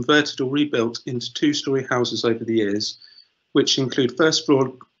been converted or rebuilt into 2-storey houses over the years, which include first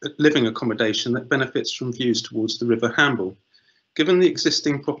floor living accommodation that benefits from views towards the River Hamble. Given the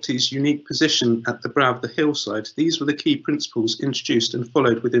existing property's unique position at the brow of the hillside, these were the key principles introduced and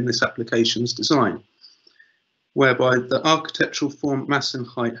followed within this application's design, whereby the architectural form, mass and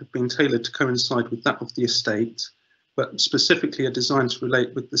height have been tailored to coincide with that of the estate, but specifically are designed to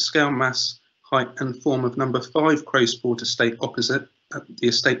relate with the scale, mass, height and form of number 5 Crowsport Estate opposite at the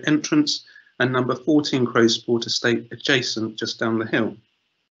estate entrance and number 14 Crowsport Estate adjacent just down the hill.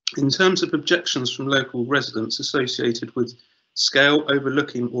 In terms of objections from local residents associated with scale,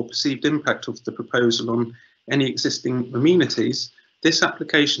 overlooking or perceived impact of the proposal on any existing amenities, this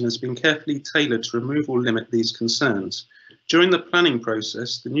application has been carefully tailored to remove or limit these concerns. During the planning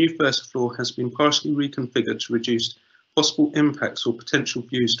process, the new first floor has been partially reconfigured to reduce possible impacts or potential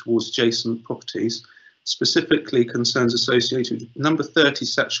views towards adjacent properties, specifically concerns associated with number 30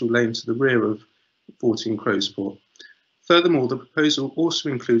 Satchel Lane to the rear of 14 Crowsport. Furthermore, the proposal also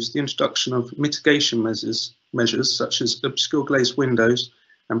includes the introduction of mitigation measures such as obscure glazed windows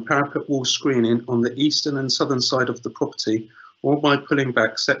and parapet wall screening on the eastern and southern side of the property, or by pulling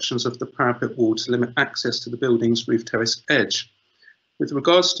back sections of the parapet wall to limit access to the building's roof terrace edge. With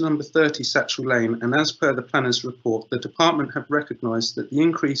regards to number 30 Satchel Lane, and as per the planner's report, the department have recognised that the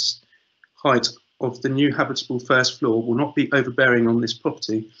increased height of the new habitable first floor will not be overbearing on this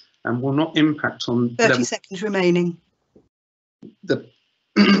property and will not impact on 30 seconds remaining. The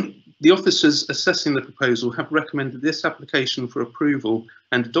officers assessing the proposal have recommended this application for approval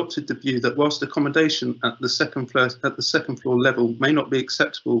and adopted the view that whilst accommodation at the second floor level may not be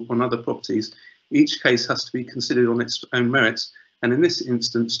acceptable on other properties, each case has to be considered on its own merits, and in this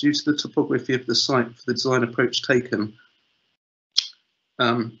instance, due to the topography of the site for the design approach taken,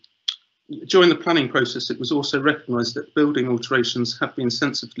 during the planning process, it was also recognised that building alterations have been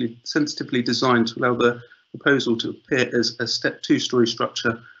sensitively designed to allow the proposal to appear as a step 2-storey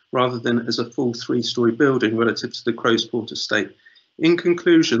structure rather than as a full 3-storey building relative to the Crowsport Estate. In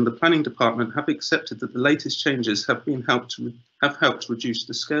conclusion, the planning department have accepted that the latest changes have helped to reduce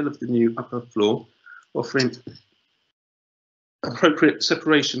the scale of the new upper floor, offering appropriate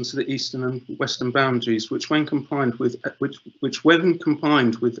separation to the eastern and western boundaries, which when combined with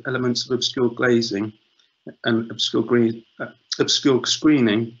elements of obscure glazing and obscure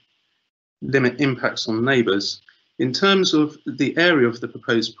screening, limit impacts on neighbours. In terms of the area of the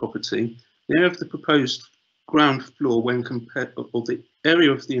proposed property, the area of the proposed ground floor when compared, or the area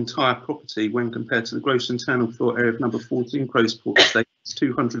of the entire property when compared to the gross internal floor area of number 14 Crowsport Estate,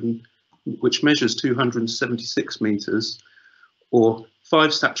 which measures 276 metres, or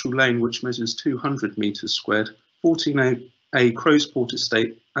 5 Satchel Lane, which measures 200 metres squared. 14A Crowsport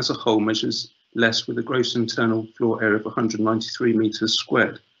Estate as a whole measures less, with a gross internal floor area of 193 metres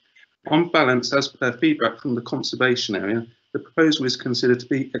squared. On balance, as per feedback from the conservation area, the proposal is considered to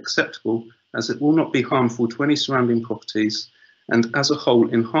be acceptable as it will not be harmful to any surrounding properties and as a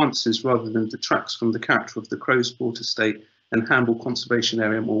whole enhances rather than detracts from the character of the Crowsport Estate and Hamble conservation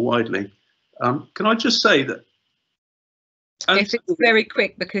area more widely. Can I just say that if it's very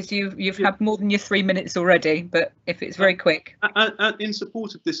quick, because you've had more than your 3 minutes already, but if it's very quick. In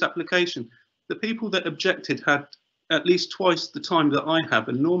support of this application, the people that objected had at least twice the time that I have,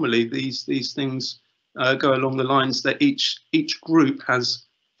 and normally these things go along the lines that each group has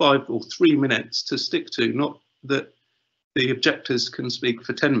 5 or 3 minutes to stick to, not that the objectors can speak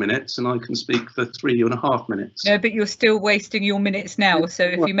for 10 minutes and I can speak for 3.5 minutes. No, but you're still wasting your minutes now. So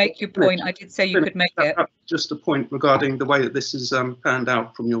if you make your point, I did say you could make it. Just a point regarding the way that this is panned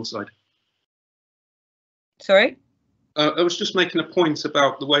out from your side. Sorry? I was just making a point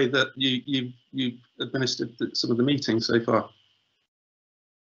about the way that you administered some of the meetings so far.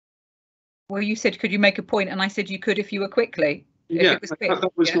 Well, you said, could you make a point? And I said you could if you were quickly. Yeah,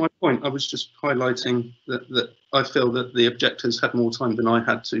 that was my point. I was just highlighting that I feel that the objectors had more time than I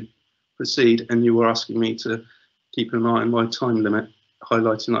had to proceed, and you were asking me to keep an eye on my time limit,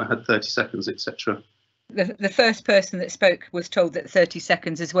 highlighting that I had 30 seconds, etc. The first person that spoke was told that 30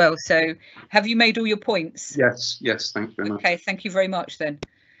 seconds as well. So have you made all your points? Yes, thank you very much. Okay, thank you very much then.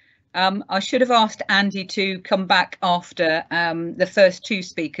 I should have asked Andy to come back after the first two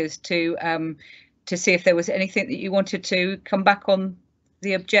speakers to see if there was anything that you wanted to come back on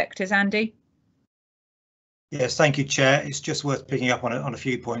the objectors, Andy. Yes, thank you, Chair. It's just worth picking up on a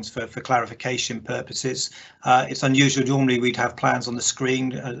few points for clarification purposes. It's unusual. Normally we'd have plans on the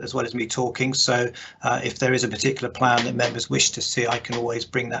screen as well as me talking. So if there is a particular plan that members wish to see, I can always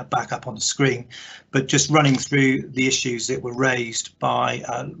bring that back up on the screen. But just running through the issues that were raised by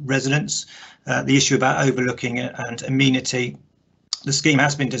residents, the issue about overlooking and amenity. The scheme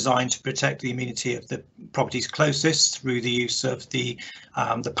has been designed to protect the amenity of the properties closest through the use of the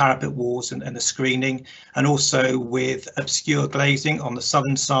parapet walls and the screening, and also with obscure glazing on the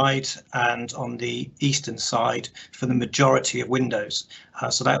southern side and on the eastern side for the majority of windows.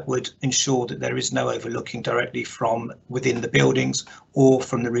 So that would ensure that there is no overlooking directly from within the buildings or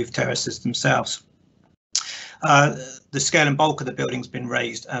from the roof terraces themselves. The scale and bulk of the building's been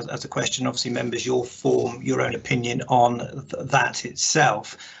raised as a question. Obviously, members, you'll form your own opinion on that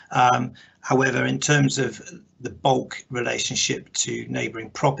itself. However, in terms of the bulk relationship to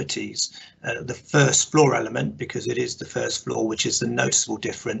neighbouring properties, the first floor element, because it is the first floor, which is the noticeable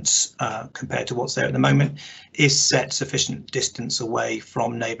difference compared to what's there at the moment, is set sufficient distance away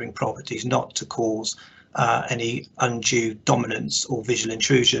from neighbouring properties not to cause any undue dominance or visual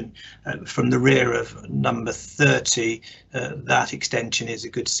intrusion. From the rear of number 30, that extension is a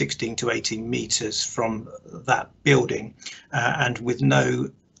good 16 to 18 metres from that building, and with no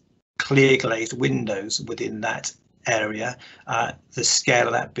clear glazed windows within that area, the scale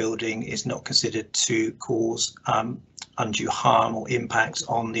of that building is not considered to cause undue harm or impact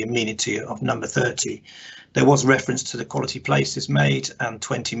on the amenity of number 30. There was reference to the quality places made and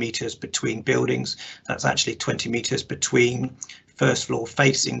 20 metres between buildings. That's actually 20 metres between first floor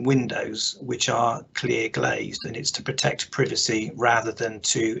facing windows, which are clear glazed, and it's to protect privacy rather than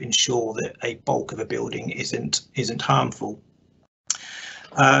to ensure that a bulk of a building isn't harmful.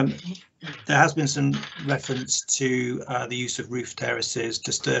 There has been some reference to the use of roof terraces,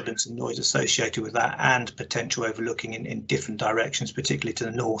 disturbance and noise associated with that, and potential overlooking in different directions, particularly to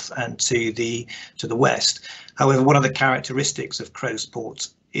the north and to the west. However, one of the characteristics of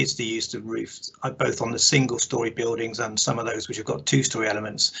Crowsport is the use of roofs, both on the single-storey buildings and some of those which have got two-storey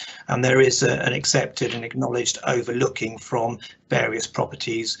elements. And there is an accepted and acknowledged overlooking from various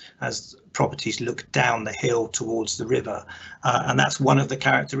properties as properties look down the hill towards the river. And that's one of the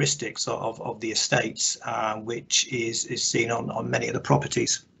characteristics of the estates, which is seen on many of the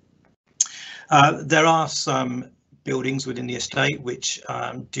properties. There are some buildings within the estate which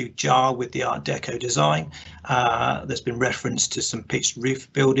do jar with the Art Deco design. There's been reference to some pitched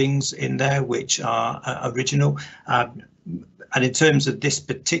roof buildings in there which are original. And in terms of this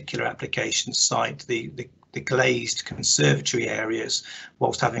particular application site, the glazed conservatory areas,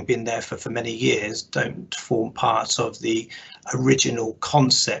 whilst having been there for many years, don't form part of the original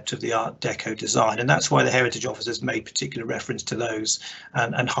concept of the Art Deco design, and that's why the heritage officers made particular reference to those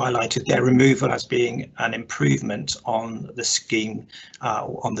and highlighted their removal as being an improvement on the scheme,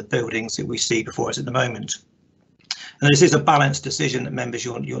 on the buildings that we see before us at the moment. And this is a balanced decision that members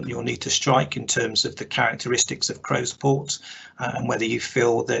you'll need to strike in terms of the characteristics of Crowsport and whether you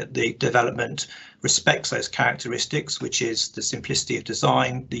feel that the development respects those characteristics, which is the simplicity of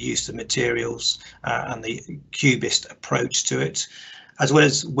design, the use of materials and the cubist approach to it, as well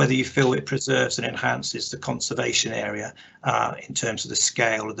as whether you feel it preserves and enhances the conservation area in terms of the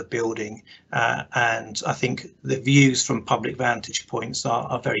scale of the building. And I think the views from public vantage points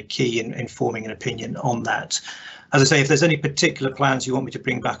are very key in forming an opinion on that. As I say, if there's any particular plans you want me to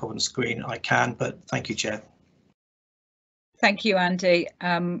bring back up on the screen, I can, but thank you, Chair. Thank you, Andy.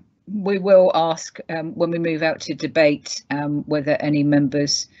 We will ask when we move out to debate whether any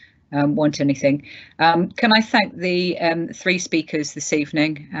members want anything. Can I thank the three speakers this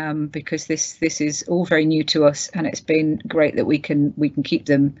evening, because this is all very new to us, and it's been great that we can keep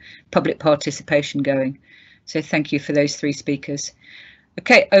them public participation going. So thank you for those three speakers.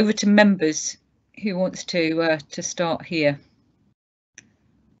 Okay, over to members. Who wants to start here?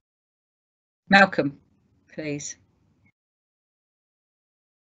 Malcolm, please.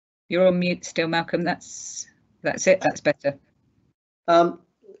 You're on mute still, Malcolm. That's That's it. That's better.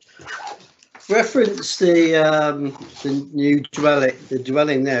 Reference the new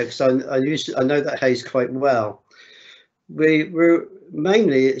dwelling there, because I know that house quite well. We're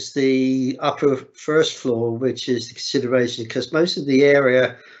mainly it's the upper first floor which is the consideration, because most of the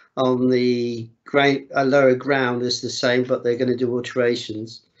area on the lower ground is the same, but they're going to do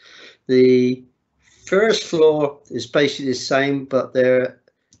alterations. The first floor is basically the same, but they're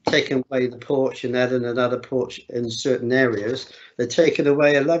taking away the porch and adding another porch in certain areas. They're taking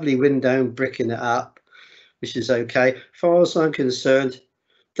away a lovely window and bricking it up, which is okay. As far as I'm concerned,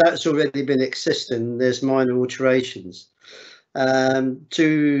 that's already been existing. There's minor alterations.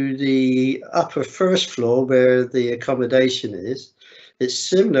 To the upper first floor where the accommodation is, it's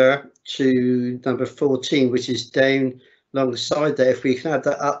similar to number 14, which is down alongside there. If we can add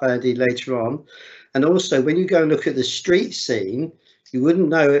that up, Andy, later on. And also, when you go and look at the street scene, you wouldn't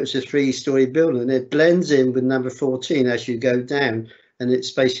know it was a 3-story building. It blends in with number 14 as you go down, and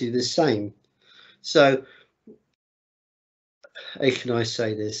it's basically the same. So, how can I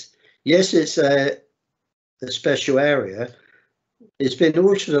say this? Yes, it's a special area. It's been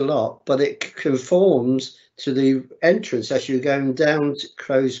altered a lot, but it conforms to the entrance as you're going down to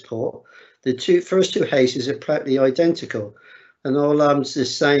Crowsport. The first two houses are practically identical, and all I'm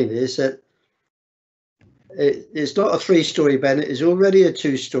just saying is that it's not a 3-story building. It's already a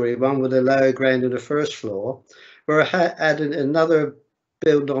 2-story one with a lower ground on the first floor. We're adding another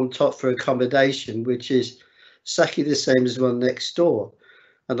build on top for accommodation, which is exactly the same as one next door.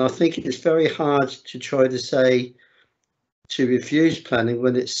 And I think it's very hard to try to say to refuse planning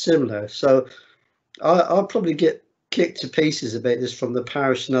when it's similar. So I'll probably get kicked to pieces about this from the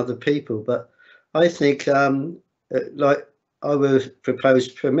parish and other people, but I think like I would propose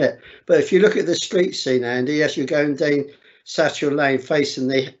permit. But if you look at the street scene, Andy, as you're going down Satchel Lane facing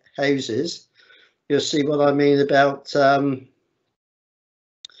the houses, you'll see what I mean about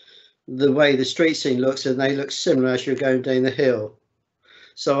the way the street scene looks, and they look similar as you're going down the hill.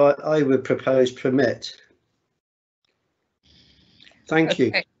 So I would propose permit. Thank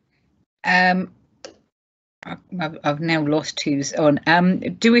you. I've now lost who's on.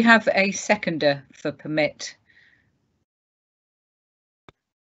 Do we have a seconder for permit?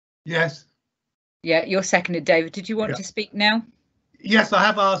 Yes. Yeah, you're seconded, David. Did you want to speak now? Yes, I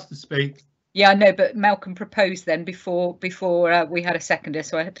have asked to speak. Yeah, I know, but Malcolm proposed then before we had a seconder,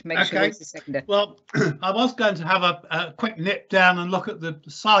 so I had to make sure he's the seconder. Well, I was going to have a quick nip down and look at the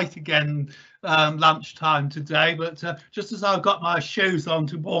site again lunchtime today, but just as I got my shoes on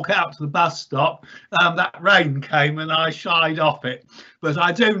to walk out to the bus stop, that rain came and I shied off it. But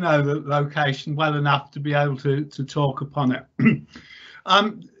I do know the location well enough to be able to talk upon it.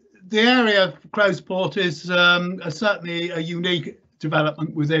 The area of Crowsport is certainly a unique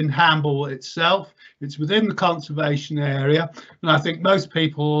development within Hamble itself. It's within the conservation area, and I think most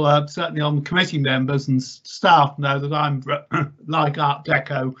people, certainly on the committee members and staff, know that I'm like Art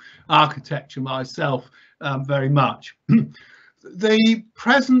Deco architecture myself very much. The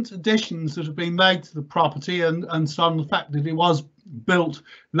present additions that have been made to the property and so on the fact that it was built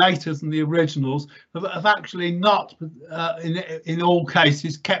later than the originals have actually not in all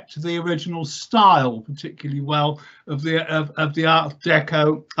cases kept to the original style particularly well of the Art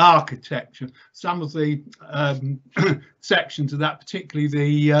Deco architecture. Some of the sections of that, particularly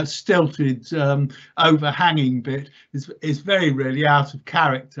the stilted overhanging bit, is very really out of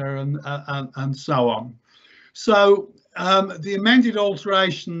character and so on. So the amended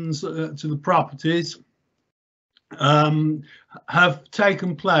alterations to the properties have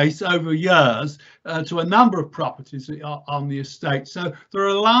taken place over years to a number of properties on the estate. So there are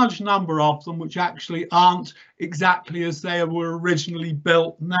a large number of them which actually aren't exactly as they were originally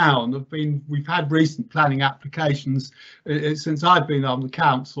built now, and we've had recent planning applications since I've been on the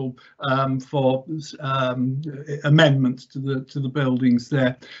council for amendments to the buildings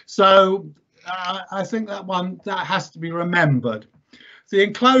there. So I think that has to be remembered. The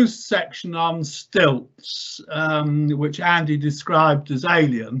enclosed section on stilts, which Andy described as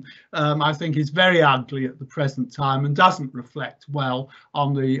alien, I think is very ugly at the present time and doesn't reflect well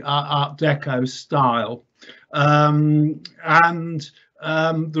on the Art Deco style.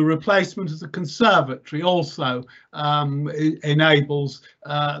 The replacement of the conservatory also enables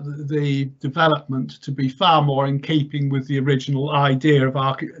the development to be far more in keeping with the original idea of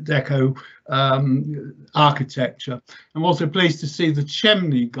Art Deco architecture. I'm also pleased to see the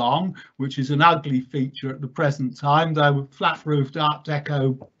chimney gone, which is an ugly feature at the present time, though flat-roofed Art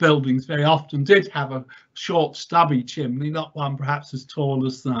Deco buildings very often did have a short stubby chimney, not one perhaps as tall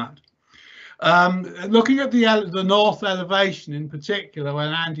as that. Looking at the north elevation in particular, when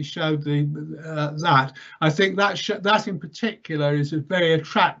Andy showed that, I think that in particular is very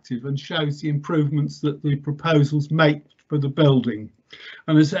attractive and shows the improvements that the proposals make for the building.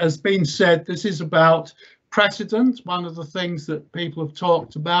 And as has been said, this is about precedent, one of the things that people have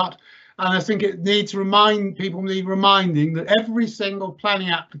talked about. And I think it needs reminding that every single planning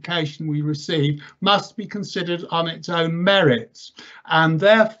application we receive must be considered on its own merits. And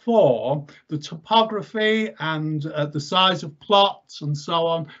therefore, the topography and the size of plots and so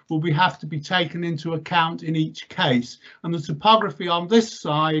on will have to be taken into account in each case. And the topography on this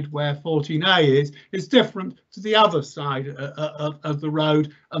side, where 14A is different to the other side of the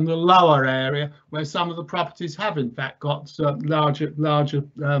road and the lower area, where some of the properties have in fact got larger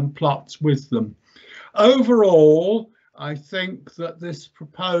plots with them. Overall, I think that this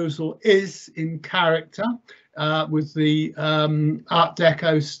proposal is in character with the Art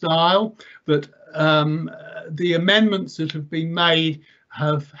Deco style, that the amendments that have been made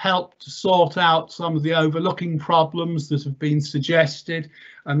have helped to sort out some of the overlooking problems that have been suggested,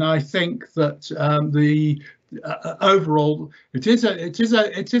 and I think that overall it is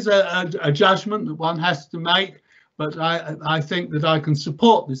a judgment that one has to make. But I think that I can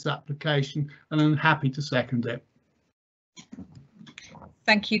support this application and I'm happy to second it.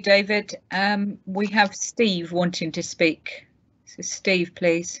 Thank you, David. We have Steve wanting to speak. So Steve,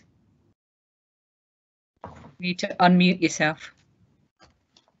 please. You need to unmute yourself.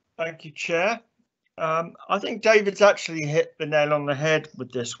 Thank you, Chair. I think David's actually hit the nail on the head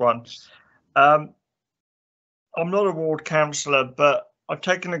with this one. I'm not a ward councillor, but I've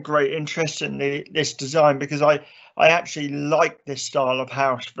taken a great interest in this design because I actually like this style of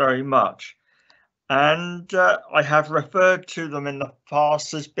house very much, and I have referred to them in the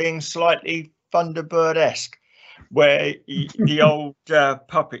past as being slightly Thunderbird-esque, where the old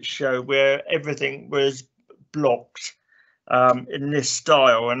puppet show where everything was blocked in this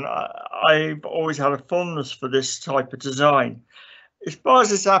style, and I've always had a fondness for this type of design. As far as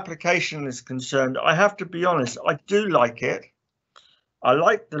this application is concerned, I have to be honest, I do like it. I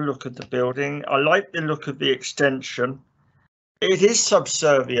like the look of the building. I like the look of the extension. It is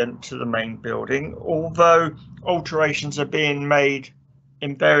subservient to the main building, although alterations are being made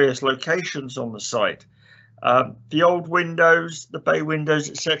in various locations on the site. The old windows, the bay windows,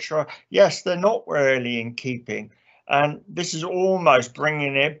 etc. Yes, they're not really in keeping, and this is almost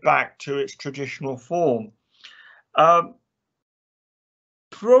bringing it back to its traditional form.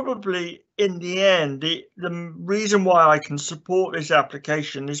 Probably in the end, the reason why I can support this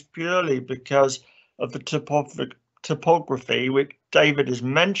application is purely because of the topography, which David has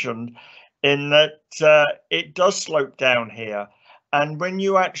mentioned, in that it does slope down here. And when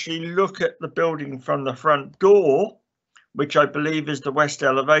you actually look at the building from the front door, which I believe is the west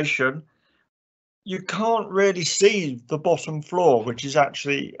elevation, you can't really see the bottom floor, which is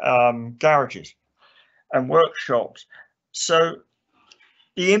actually garages and workshops. So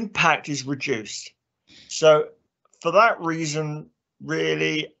the impact is reduced. So for that reason,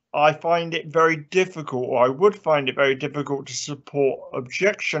 really, I find it very difficult, or I would find it very difficult to support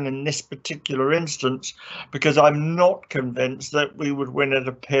objection in this particular instance, because I'm not convinced that we would win an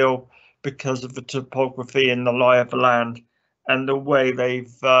appeal because of the topography and the lie of the land and the way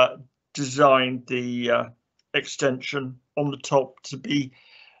they've designed the extension on the top to be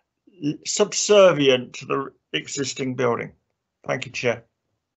subservient to the existing building. Thank you, Chair.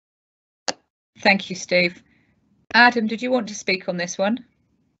 Thank you, Steve. Adam, did you want to speak on this one?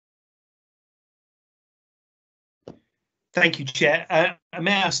 Thank you, Chair.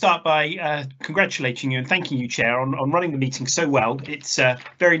 May I start by congratulating you and thanking you, Chair, on running the meeting so well. It's a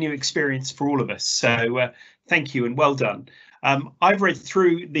very new experience for all of us, so thank you and well done. I've read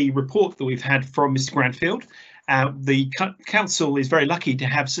through the report that we've had from Mr. Granfield. The council is very lucky to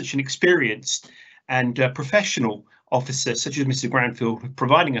have such an experienced and professional officer such as Mr. Granfield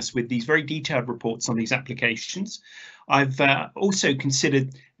providing us with these very detailed reports on these applications. I've also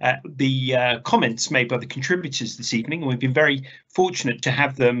considered the comments made by the contributors this evening, and we've been very fortunate to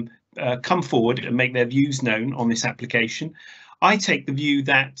have them come forward and make their views known on this application. I take the view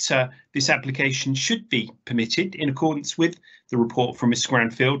that this application should be permitted in accordance with the report from Mr.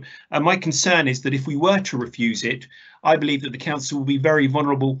 Granfield. My concern is that if we were to refuse it, I believe that the council will be very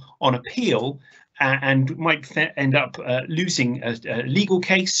vulnerable on appeal and might end up losing a legal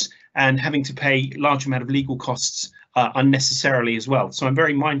case and having to pay large amount of legal costs unnecessarily as well. So I'm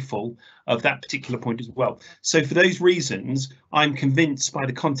very mindful of that particular point as well. So for those reasons, I'm convinced by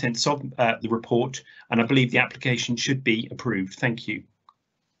the contents of the report, and I believe the application should be approved. Thank you.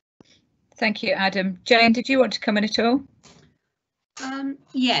 Thank you, Adam. Jane, did you want to come in at all?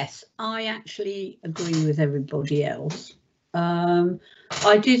 Yes, I actually agree with everybody else.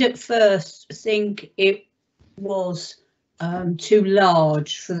 I did at first think it was too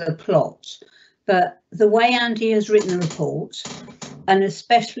large for the plot, but the way Andy has written the report, and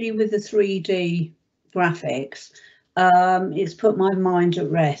especially with the 3D graphics, it's put my mind at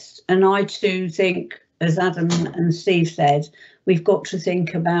rest. And I too think, as Adam and Steve said, we've got to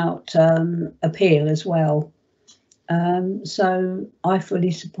think about appeal as well. So I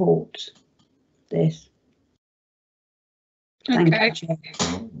fully support this. Okay.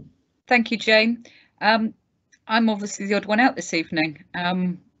 Thank you, Jane. I'm obviously the odd one out this evening.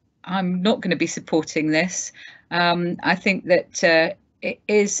 I'm not going to be supporting this. I think that it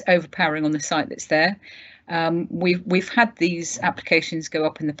is overpowering on the site that's there. We've had these applications go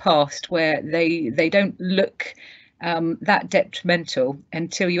up in the past where they don't look that detrimental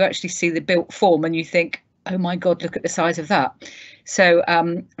until you actually see the built form and you think, oh my God, look at the size of that. So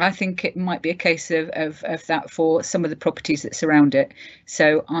I think it might be a case of that for some of the properties that surround it.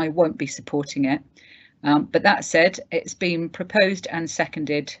 So I won't be supporting it. But that said, it's been proposed and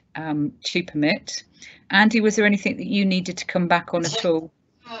seconded to permit. Andy, was there anything that you needed to come back on at all?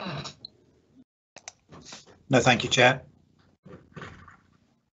 No, thank you, Chair.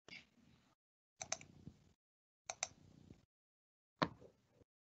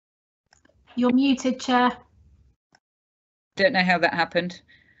 You're muted, Chair. Don't know how that happened.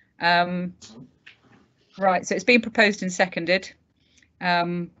 Right, so it's been proposed and seconded.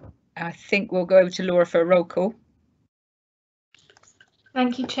 I think we'll go over to Laura for a roll call.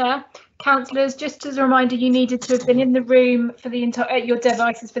 Thank you, Chair. Councillors, just as a reminder, you needed to have been in the room for the at your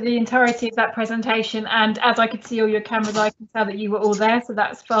devices for the entirety of that presentation, and as I could see all your cameras, I can tell that you were all there, so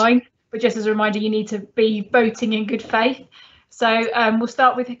that's fine. But just as a reminder, you need to be voting in good faith. So we'll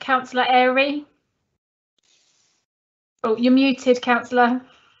start with Councillor Airy. Oh, you're muted, Councillor.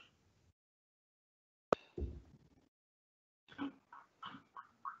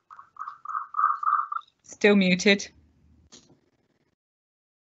 Still muted.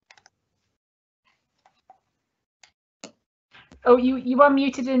 Oh, you are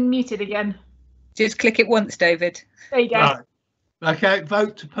muted and muted again. Just click it once, David. There you go. Right. Okay,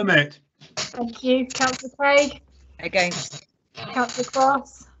 vote to permit. Thank you. Councillor Craig. Against. Councillor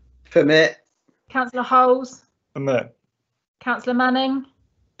Cross. Permit. Councillor Holes. Permit. Councillor Manning.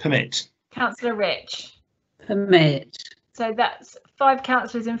 Permit. Councillor Rich. Permit. So that's 5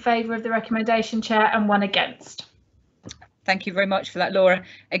 councillors in favour of the recommendation, Chair, and 1 against. Thank you very much for that, Laura.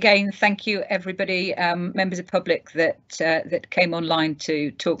 Again, thank you everybody, members of public that came online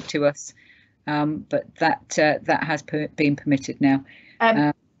to talk to us. But that has been permitted now.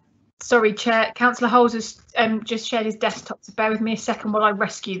 Sorry, Chair. Councillor Holes has just shared his desktop, so bear with me a second while I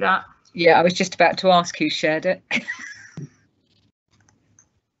rescue that. Yeah, I was just about to ask who shared it.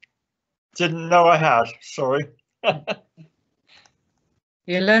 Didn't know I had, sorry.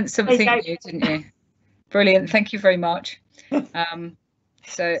 You learned something new, didn't you? Brilliant, thank you very much.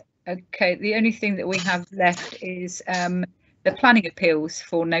 So, okay, the only thing that we have left is the planning appeals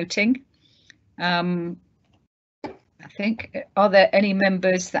for noting. I think, are there any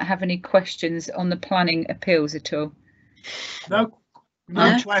members that have any questions on the planning appeals at all? No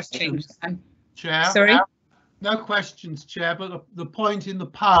questions, Chair. Sorry? No questions, Chair, but the point in the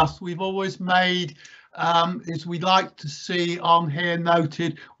past we've always made is we'd like to see on here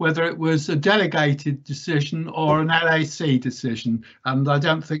noted whether it was a delegated decision or an LAC decision, and I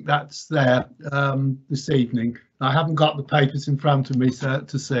don't think that's there this evening. I haven't got the papers in front of me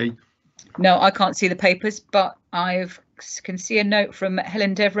to see. No, I can't see the papers, but I can see a note from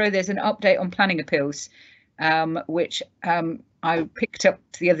Helen Devereux. There's an update on planning appeals, which I picked up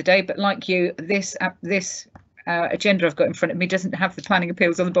the other day, but like you, this agenda I've got in front of me doesn't have the planning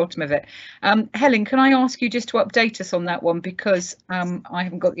appeals on the bottom of it. Helen, can I ask you just to update us on that one, because I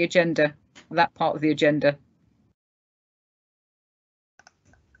haven't got the agenda, that part of the agenda.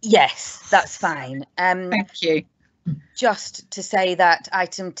 Yes, that's fine. Thank you. Just to say that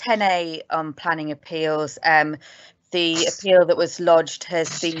item 10A on planning appeals, the appeal that was lodged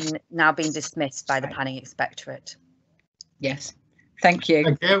has now been dismissed by the Planning Inspectorate. Yes, thank you.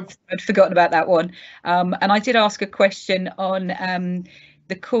 Thank you. I'd forgotten about that one. And I did ask a question on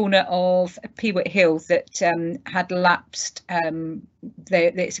the corner of Peewit Hill that had lapsed.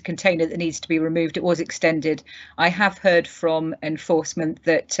 It's a container that needs to be removed. It was extended. I have heard from enforcement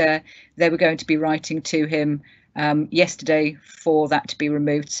that they were going to be writing to him yesterday for that to be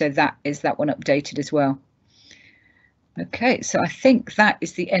removed. So that one updated as well. Okay, so I think that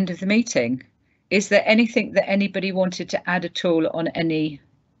is the end of the meeting. Is there anything that anybody wanted to add at all on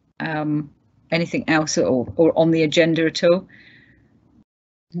anything else or on the agenda at all?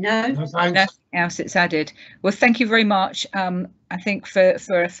 No. Nothing else it's added. Well, thank you very much. I think for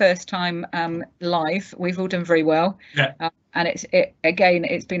a first time live, we've all done very well. Yeah. And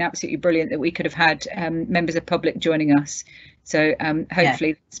it's been absolutely brilliant that we could have had members of the public joining us. So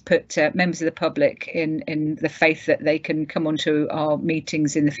hopefully it's put members of the public in the faith that they can come onto our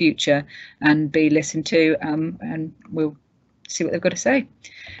meetings in the future and be listened to, and we'll see what they've got to say.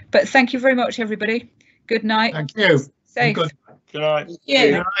 But thank you very much, everybody. Good night. Thank you. Safe. Good night.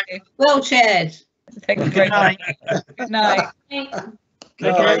 Yeah. Well chaired. Thank you very much. Good night. Good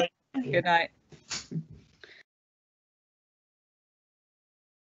night. Good night.